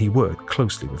when he worked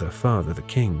closely with her father, the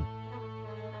King.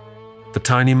 The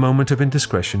tiny moment of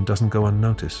indiscretion doesn't go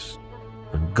unnoticed,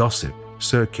 and gossip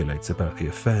circulates about the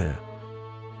affair.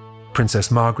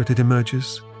 Princess Margaret, it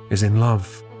emerges, is in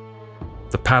love.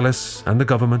 The palace and the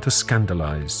government are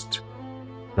scandalized.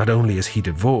 Not only is he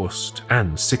divorced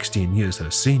and 16 years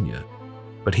her senior,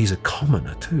 but he's a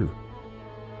commoner too.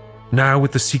 Now,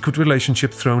 with the secret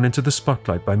relationship thrown into the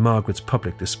spotlight by Margaret's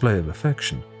public display of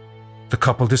affection, the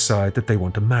couple decide that they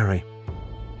want to marry.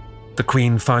 The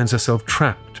Queen finds herself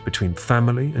trapped between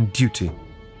family and duty.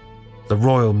 The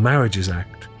Royal Marriages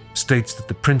Act states that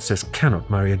the princess cannot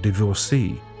marry a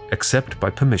divorcee except by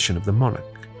permission of the monarch.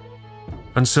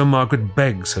 And so Margaret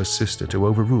begs her sister to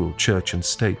overrule church and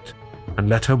state and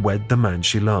let her wed the man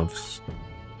she loves.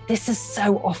 This has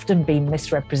so often been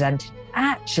misrepresented.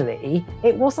 Actually,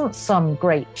 it wasn't some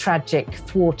great, tragic,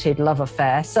 thwarted love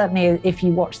affair. Certainly, if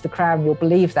you watch The Crown, you'll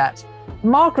believe that.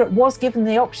 Margaret was given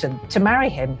the option to marry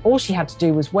him. All she had to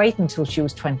do was wait until she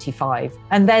was 25.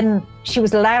 And then she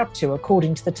was allowed to,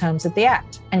 according to the terms of the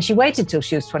Act. And she waited till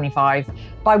she was 25.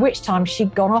 by which time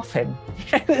she'd gone off him.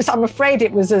 I'm afraid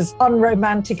it was as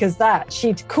unromantic as that.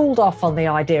 She'd cooled off on the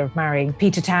idea of marrying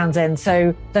Peter Townsend.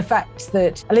 So the fact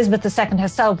that Elizabeth II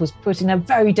herself was put in a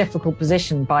very difficult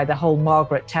position by the whole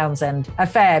Margaret Townsend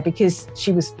affair, because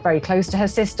she was very close to her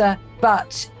sister,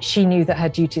 but she knew that her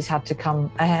duties had to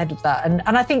come ahead of that. And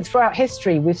I think throughout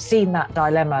history, we've seen that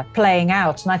dilemma playing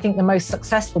out. And I think the most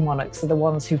successful monarchs are the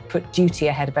ones who put duty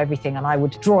ahead of everything. And I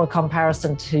would draw a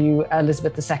comparison to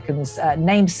Elizabeth II's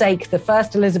namesake, the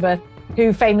first Elizabeth,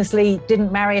 who famously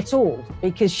didn't marry at all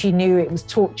because she knew it was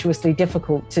tortuously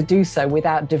difficult to do so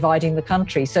without dividing the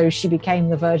country. So she became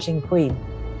the Virgin Queen.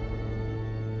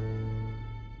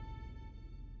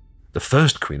 The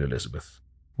first Queen Elizabeth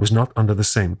was not under the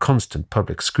same constant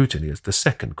public scrutiny as the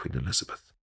second Queen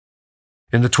Elizabeth.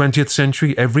 In the 20th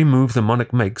century, every move the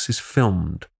monarch makes is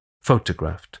filmed,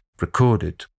 photographed,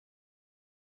 recorded.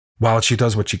 While she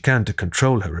does what she can to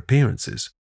control her appearances,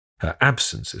 her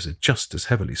absences are just as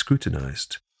heavily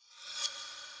scrutinized.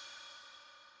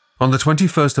 On the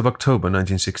 21st of October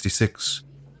 1966,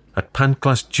 at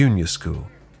Pantglas Junior School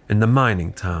in the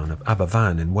mining town of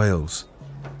Aberfan in Wales,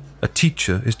 a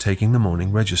teacher is taking the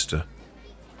morning register.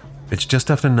 It's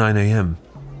just after 9 a.m.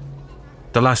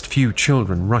 The last few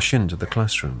children rush into the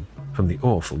classroom from the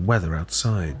awful weather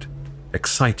outside,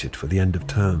 excited for the end of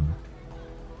term.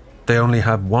 They only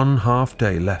have 1 half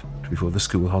day left before the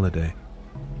school holiday.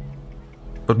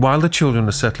 But while the children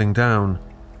are settling down,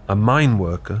 a mine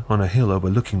worker on a hill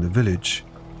overlooking the village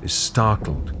is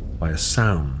startled by a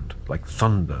sound like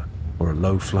thunder or a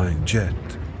low-flying jet.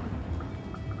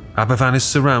 Aberfan is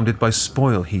surrounded by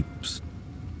spoil heaps,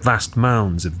 vast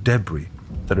mounds of debris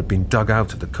that have been dug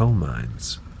out of the coal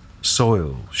mines,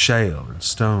 soil, shale and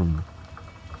stone.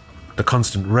 The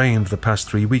constant rain of the past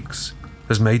 3 weeks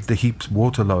has made the heaps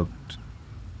waterlogged.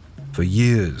 For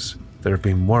years, there have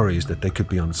been worries that they could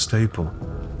be unstable.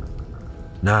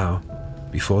 Now,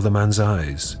 before the man's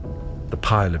eyes, the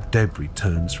pile of debris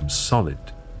turns from solid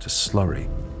to slurry.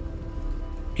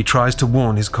 He tries to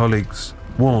warn his colleagues,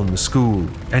 warn the school,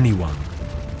 anyone,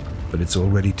 but it's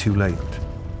already too late.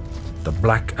 The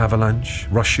black avalanche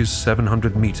rushes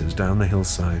 700 meters down the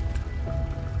hillside.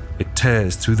 It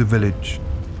tears through the village,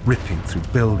 ripping through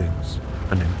buildings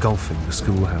and engulfing the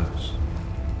schoolhouse.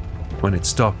 When it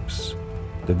stops,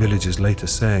 the villagers later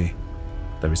say,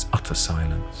 there is utter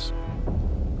silence.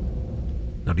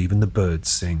 Not even the birds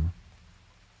sing.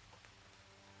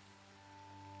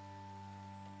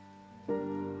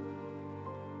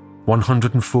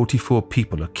 "144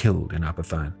 people are killed in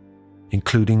Aberfan,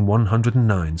 including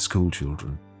 109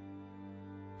 schoolchildren.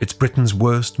 It's Britain's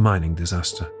worst mining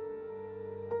disaster.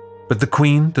 But the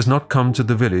Queen does not come to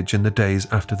the village in the days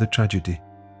after the tragedy.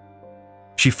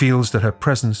 She feels that her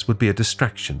presence would be a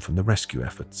distraction from the rescue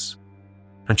efforts,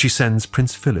 and she sends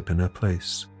Prince Philip in her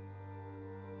place.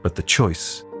 But the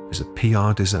choice is a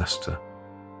PR disaster.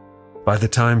 By the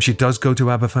time she does go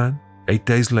to Aberfan, 8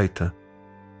 days later,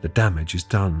 the damage is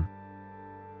done.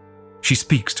 She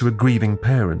speaks to a grieving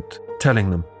parent, telling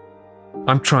them,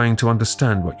 "I'm trying to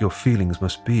understand what your feelings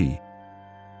must be."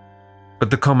 But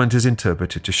the comment is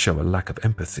interpreted to show a lack of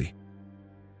empathy.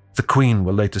 The Queen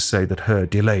will later say that her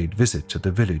delayed visit to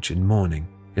the village in mourning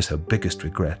is her biggest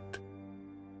regret.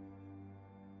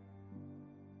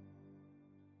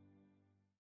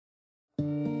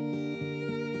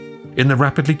 In the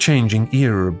rapidly changing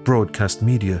era of broadcast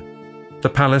media, the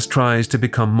palace tries to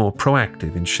become more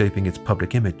proactive in shaping its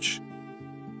public image.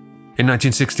 In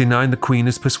 1969, the Queen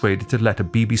is persuaded to let a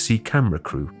BBC camera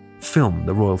crew film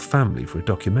the royal family for a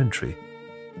documentary.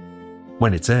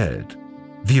 When it's aired,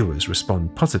 viewers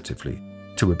respond positively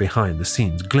to a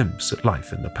behind-the-scenes glimpse at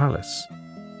life in the palace.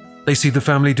 They see the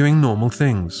family doing normal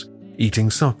things,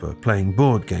 eating supper, playing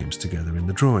board games together in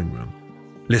the drawing room,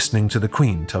 listening to the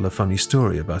Queen tell a funny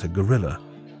story about a gorilla.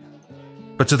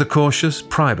 But to the cautious,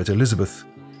 private Elizabeth,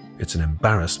 it's an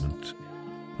embarrassment.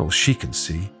 All she can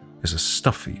see is a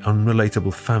stuffy,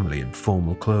 unrelatable family in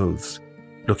formal clothes,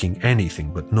 looking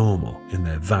anything but normal in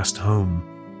their vast home.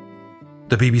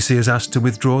 The BBC is asked to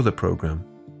withdraw the programme,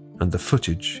 and the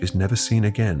footage is never seen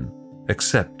again,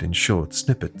 except in short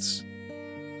snippets.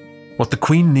 What the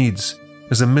Queen needs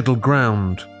is a middle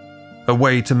ground, a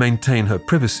way to maintain her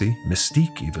privacy,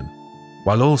 mystique even,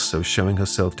 while also showing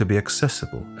herself to be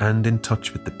accessible and in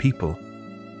touch with the people.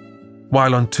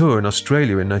 While on tour in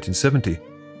Australia in 1970,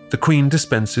 the Queen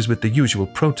dispenses with the usual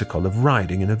protocol of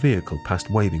riding in a vehicle past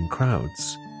waving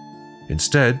crowds.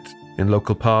 Instead, in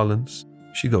local parlance,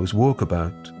 she goes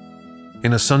walkabout.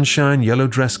 In a sunshine yellow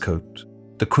dress coat,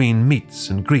 the Queen meets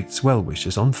and greets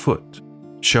well-wishers on foot,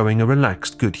 showing a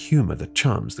relaxed good humour that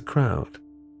charms the crowd.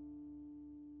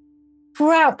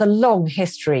 throughout the long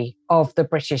history of the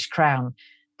British Crown,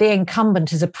 the incumbent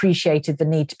has appreciated the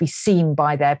need to be seen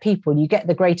by their people. You get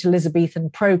the Great Elizabethan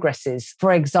Progresses,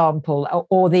 for example,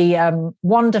 or the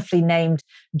wonderfully named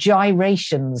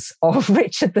Gyrations of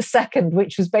Richard II,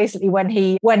 which was basically when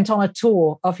he went on a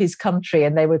tour of his country,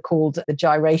 and they were called the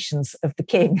Gyrations of the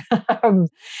King.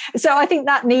 So I think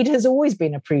that need has always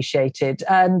been appreciated,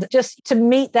 and just to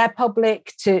meet their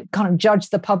public, to kind of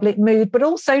judge the public mood, but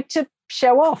also to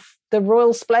show off the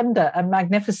royal splendour and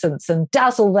magnificence and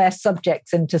dazzle their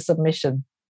subjects into submission.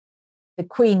 The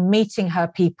Queen meeting her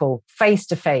people face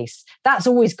to face, that's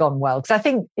always gone well, because I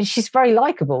think she's very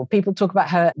likeable. People talk about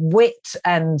her wit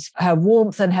and her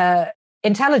warmth and her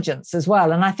intelligence as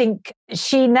well. And I think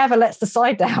she never lets the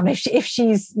side down if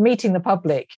she's meeting the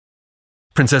public.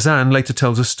 Princess Anne later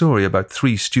tells a story about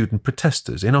 3 student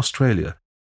protesters in Australia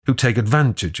who take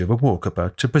advantage of a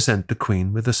walkabout to present the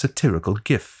Queen with a satirical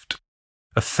gift.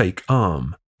 A fake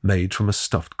arm made from a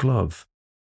stuffed glove.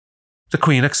 The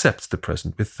Queen accepts the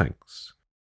present with thanks.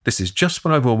 "This is just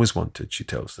what I've always wanted," she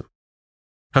tells them.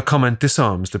 Her comment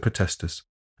disarms the protesters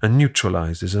and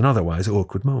neutralizes an otherwise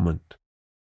awkward moment.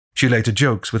 She later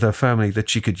jokes with her family that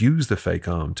she could use the fake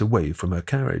arm to wave from her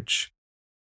carriage.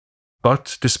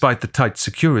 But despite the tight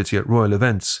security at royal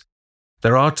events,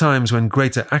 there are times when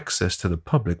greater access to the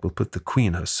public will put the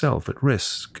Queen herself at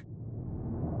risk.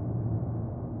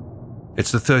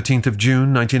 It's the 13th of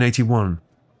June, 1981,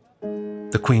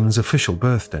 the Queen's official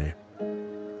birthday.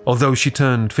 Although she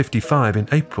turned 55 in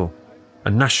April, a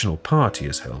national party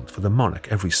is held for the monarch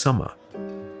every summer.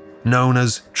 Known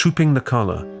as Trooping the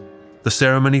Colour, the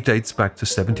ceremony dates back to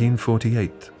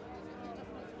 1748.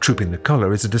 Trooping the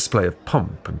Colour is a display of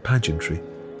pomp and pageantry.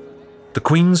 The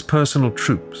Queen's personal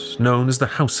troops, known as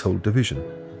the Household Division,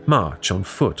 march on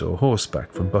foot or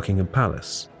horseback from Buckingham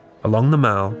Palace, along the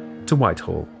Mall to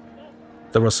Whitehall.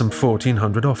 There are some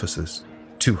 1,400 officers,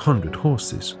 200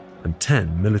 horses, and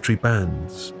 10 military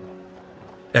bands.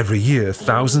 Every year,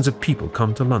 thousands of people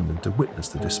come to London to witness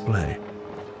the display.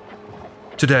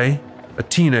 Today, a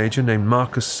teenager named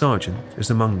Marcus Sargent is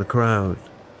among the crowd,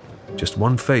 just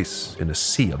one face in a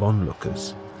sea of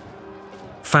onlookers.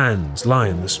 Fans lie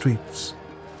in the streets,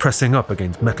 pressing up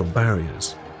against metal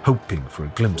barriers, hoping for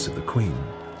a glimpse of the Queen.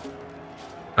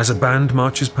 As a band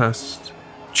marches past,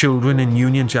 children in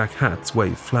Union Jack hats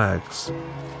wave flags.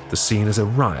 The scene is a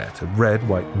riot of red,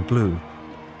 white and blue.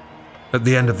 At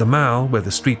the end of the Mall, where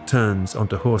the street turns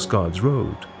onto Horse Guards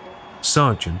Road,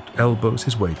 Sargent elbows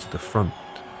his way to the front.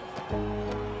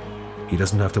 He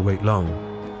doesn't have to wait long.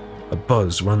 A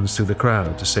buzz runs through the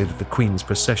crowd to say that the Queen's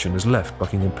procession has left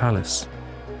Buckingham Palace.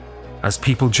 As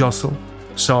people jostle,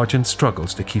 Sargent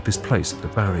struggles to keep his place at the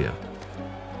barrier.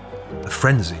 The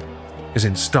frenzy is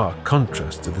in stark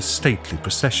contrast to the stately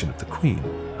procession of the Queen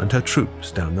and her troops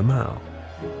down the Mall.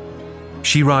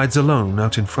 She rides alone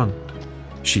out in front.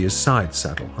 She is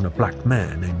side-saddled on a black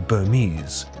mare named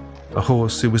Burmese, a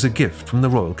horse who was a gift from the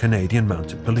Royal Canadian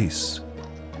Mounted Police.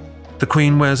 The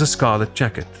Queen wears a scarlet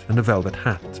jacket and a velvet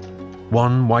hat,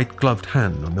 one white-gloved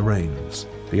hand on the reins,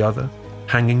 the other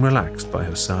hanging relaxed by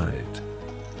her side.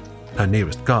 Her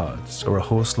nearest guards are a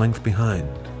horse length behind.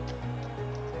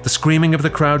 The screaming of the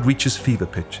crowd reaches fever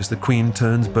pitch as the Queen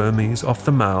turns Burmese off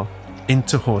the Mall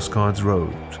into Horse Guards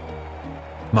Road.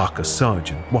 Marcus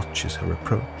Sargent watches her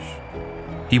approach.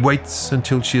 He waits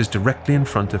until she is directly in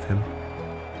front of him.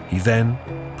 He then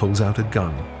pulls out a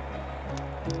gun.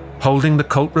 Holding the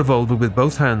Colt revolver with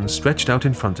both hands stretched out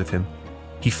in front of him,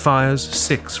 he fires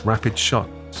 6 rapid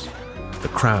shots. The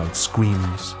crowd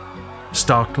screams.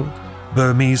 Startled,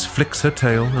 Burmese flicks her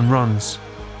tail and runs.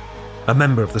 A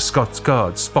member of the Scots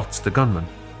Guard spots the gunman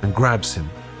and grabs him,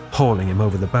 hauling him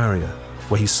over the barrier,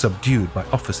 where he's subdued by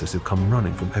officers who come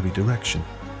running from every direction.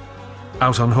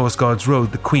 Out on Horse Guards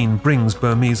Road, the Queen brings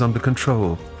Burmese under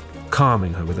control,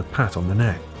 calming her with a pat on the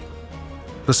neck.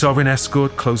 The sovereign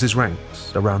escort closes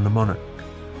ranks around the monarch.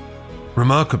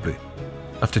 Remarkably,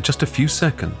 after just a few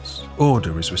seconds,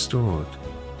 order is restored,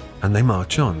 and they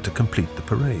march on to complete the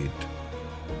parade.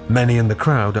 Many in the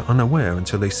crowd are unaware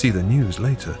until they see the news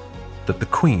later that the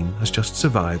Queen has just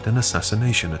survived an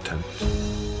assassination attempt.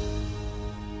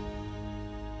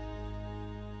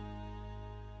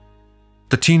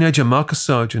 The teenager Marcus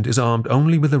Sargent is armed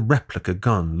only with a replica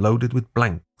gun loaded with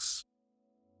blanks,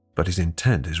 but his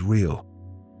intent is real.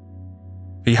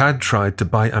 He had tried to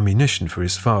buy ammunition for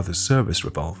his father's service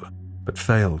revolver, but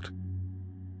failed.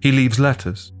 He leaves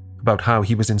letters about how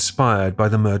he was inspired by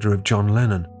the murder of John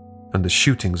Lennon and the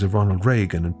shootings of Ronald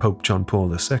Reagan and Pope John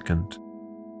Paul II.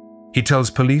 He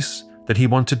tells police that he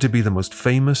wanted to be the most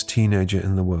famous teenager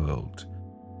in the world.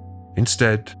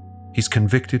 Instead, he's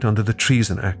convicted under the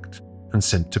Treason Act and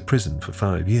sent to prison for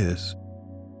 5 years.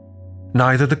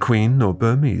 Neither the Queen nor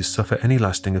Burmese suffer any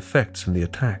lasting effects from the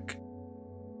attack.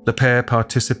 The pair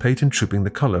participate in trooping the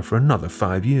colour for another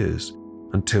 5 years,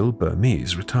 until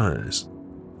Burmese retires.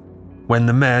 When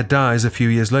the mare dies a few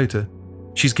years later,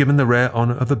 she's given the rare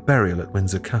honour of a burial at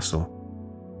Windsor Castle.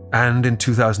 And in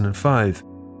 2005,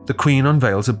 the Queen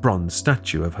unveils a bronze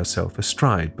statue of herself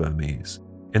astride Burmese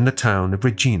in the town of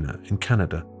Regina in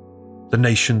Canada, the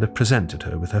nation that presented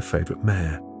her with her favourite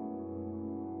mare.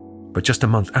 But just a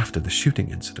month after the shooting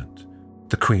incident,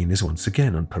 the Queen is once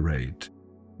again on parade.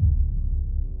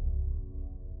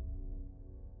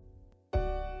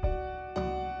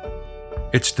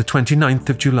 It's the 29th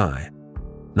of July,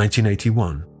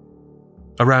 1981.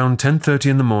 Around 10:30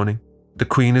 in the morning, the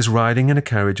Queen is riding in a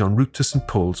carriage en route to St.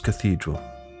 Paul's Cathedral.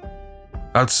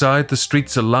 Outside, the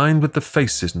streets are lined with the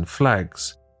faces and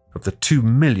flags of the 2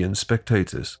 million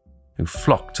spectators who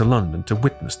flocked to London to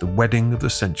witness the wedding of the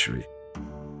century.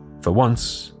 For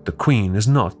once, the Queen is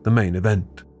not the main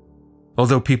event.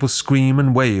 Although people scream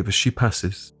and wave as she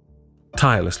passes,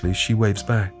 tirelessly she waves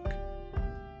back.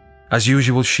 As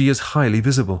usual, she is highly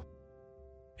visible.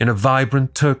 In a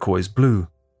vibrant turquoise blue,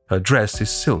 her dress is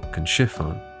silk and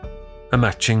chiffon, a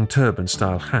matching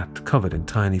turban-style hat covered in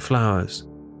tiny flowers.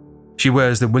 She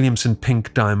wears the Williamson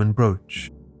pink diamond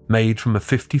brooch, made from a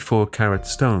 54-carat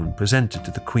stone presented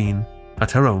to the Queen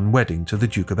at her own wedding to the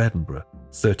Duke of Edinburgh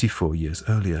 34 years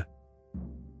earlier.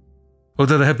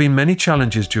 Although there have been many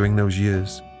challenges during those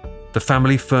years, the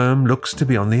family firm looks to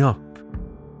be on the up.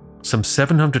 Some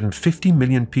 750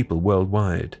 million people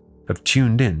worldwide have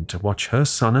tuned in to watch her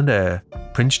son and heir,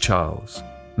 Prince Charles,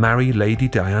 marry Lady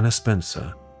Diana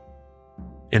Spencer.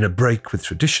 In a break with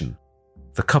tradition,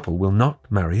 the couple will not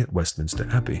marry at Westminster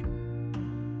Abbey.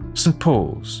 St.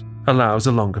 Paul's allows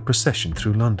a longer procession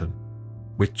through London,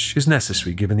 which is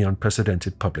necessary given the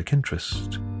unprecedented public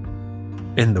interest.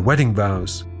 In the wedding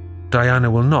vows, Diana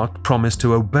will not promise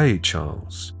to obey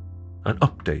Charles, an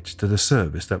update to the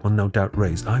service that will no doubt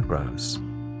raise eyebrows.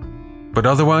 But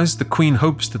otherwise, the Queen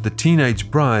hopes that the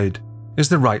teenage bride is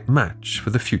the right match for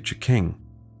the future king,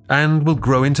 and will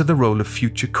grow into the role of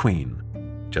future queen,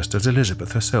 just as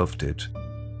Elizabeth herself did.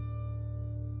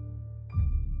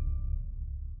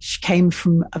 She came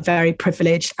from a very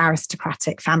privileged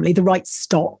aristocratic family, the right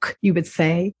stock, you would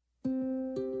say.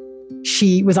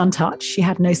 She was untouched. She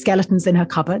had no skeletons in her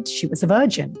cupboard. She was a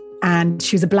virgin. And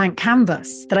she was a blank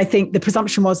canvas that I think the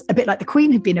presumption was a bit like the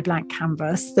Queen had been a blank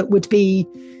canvas that would be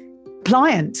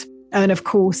pliant. And of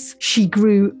course, she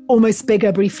grew almost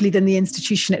bigger briefly than the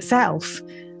institution itself,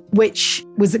 which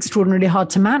was extraordinarily hard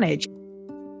to manage.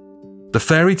 The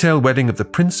fairy tale wedding of the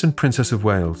Prince and Princess of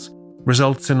Wales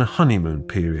results in a honeymoon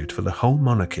period for the whole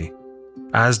monarchy,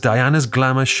 as Diana's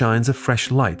glamour shines a fresh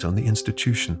light on the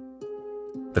institution.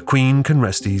 The Queen can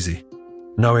rest easy,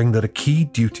 knowing that a key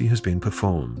duty has been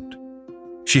performed.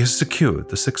 She has secured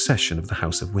the succession of the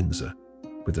House of Windsor,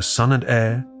 with a son and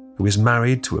heir who is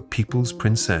married to a people's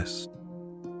princess.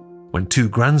 When 2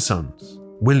 grandsons,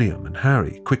 William and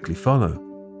Harry, quickly follow,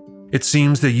 it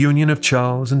seems the union of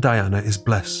Charles and Diana is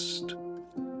blessed.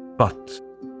 But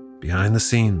behind the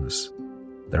scenes,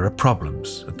 there are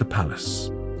problems at the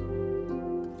palace.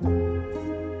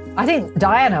 I think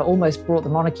Diana almost brought the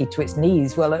monarchy to its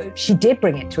knees. Well, she did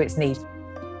bring it to its knees.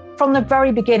 From the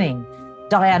very beginning,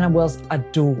 Diana was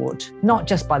adored, not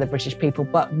just by the British people,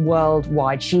 but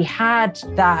worldwide. She had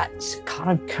that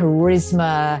kind of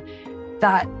charisma,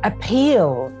 that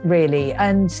appeal, really.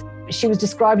 And she was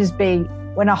described as being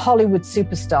when a Hollywood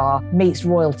superstar meets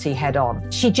royalty head on.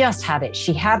 She just had it.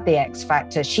 She had the X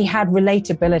factor. She had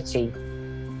relatability.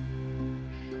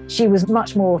 She was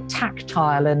much more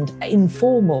tactile and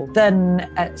informal than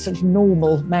a sort of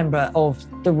normal member of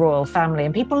the royal family,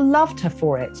 and people loved her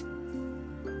for it.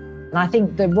 And I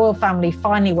think the royal family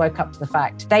finally woke up to the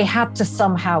fact they had to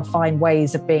somehow find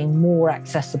ways of being more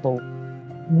accessible,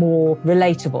 more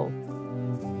relatable.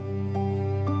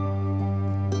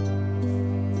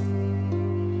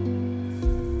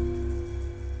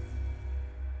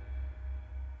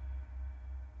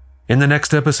 In the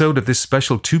next episode of this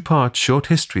special 2-part short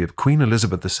history of Queen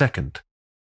Elizabeth II,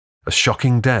 a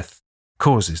shocking death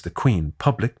causes the Queen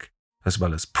public as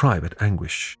well as private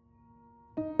anguish.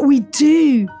 We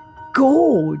do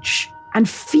gorge and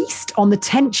feast on the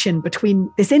tension between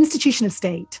this institution of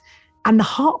state and the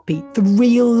heartbeat, the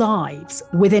real lives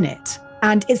within it.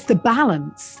 And it's the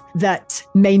balance that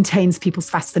maintains people's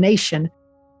fascination.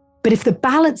 But if the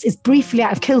balance is briefly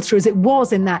out of kilter, as it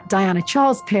was in that Diana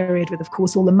Charles period, with, of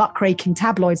course, all the muckraking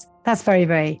tabloids, that's very,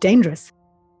 very dangerous.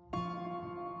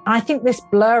 I think this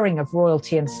blurring of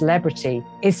royalty and celebrity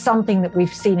is something that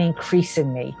we've seen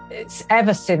increasingly. It's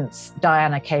ever since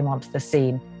Diana came onto the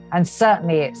scene. And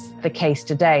certainly it's the case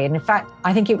today. And in fact,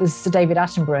 I think it was Sir David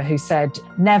Attenborough who said,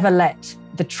 never let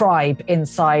the tribe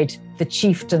inside the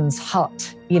chieftain's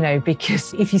hut,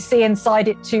 because if you see inside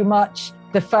it too much,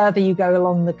 the further you go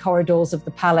along the corridors of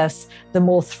the palace, the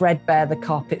more threadbare the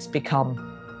carpets become.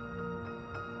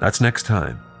 That's next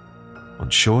time on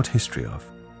Short History Of.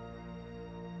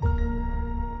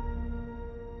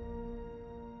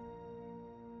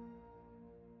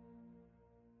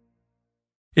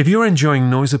 If you're enjoying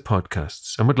Noiser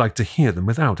podcasts and would like to hear them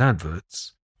without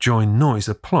adverts, join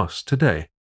Noiser Plus today.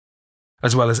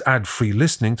 As well as ad-free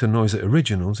listening to Noiser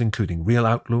originals including Real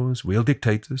Outlaws, Real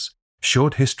Dictators,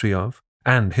 Short History Of,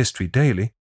 and History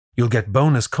Daily, you'll get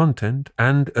bonus content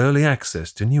and early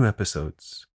access to new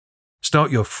episodes.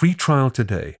 Start your free trial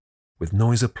today with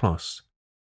Noiser Plus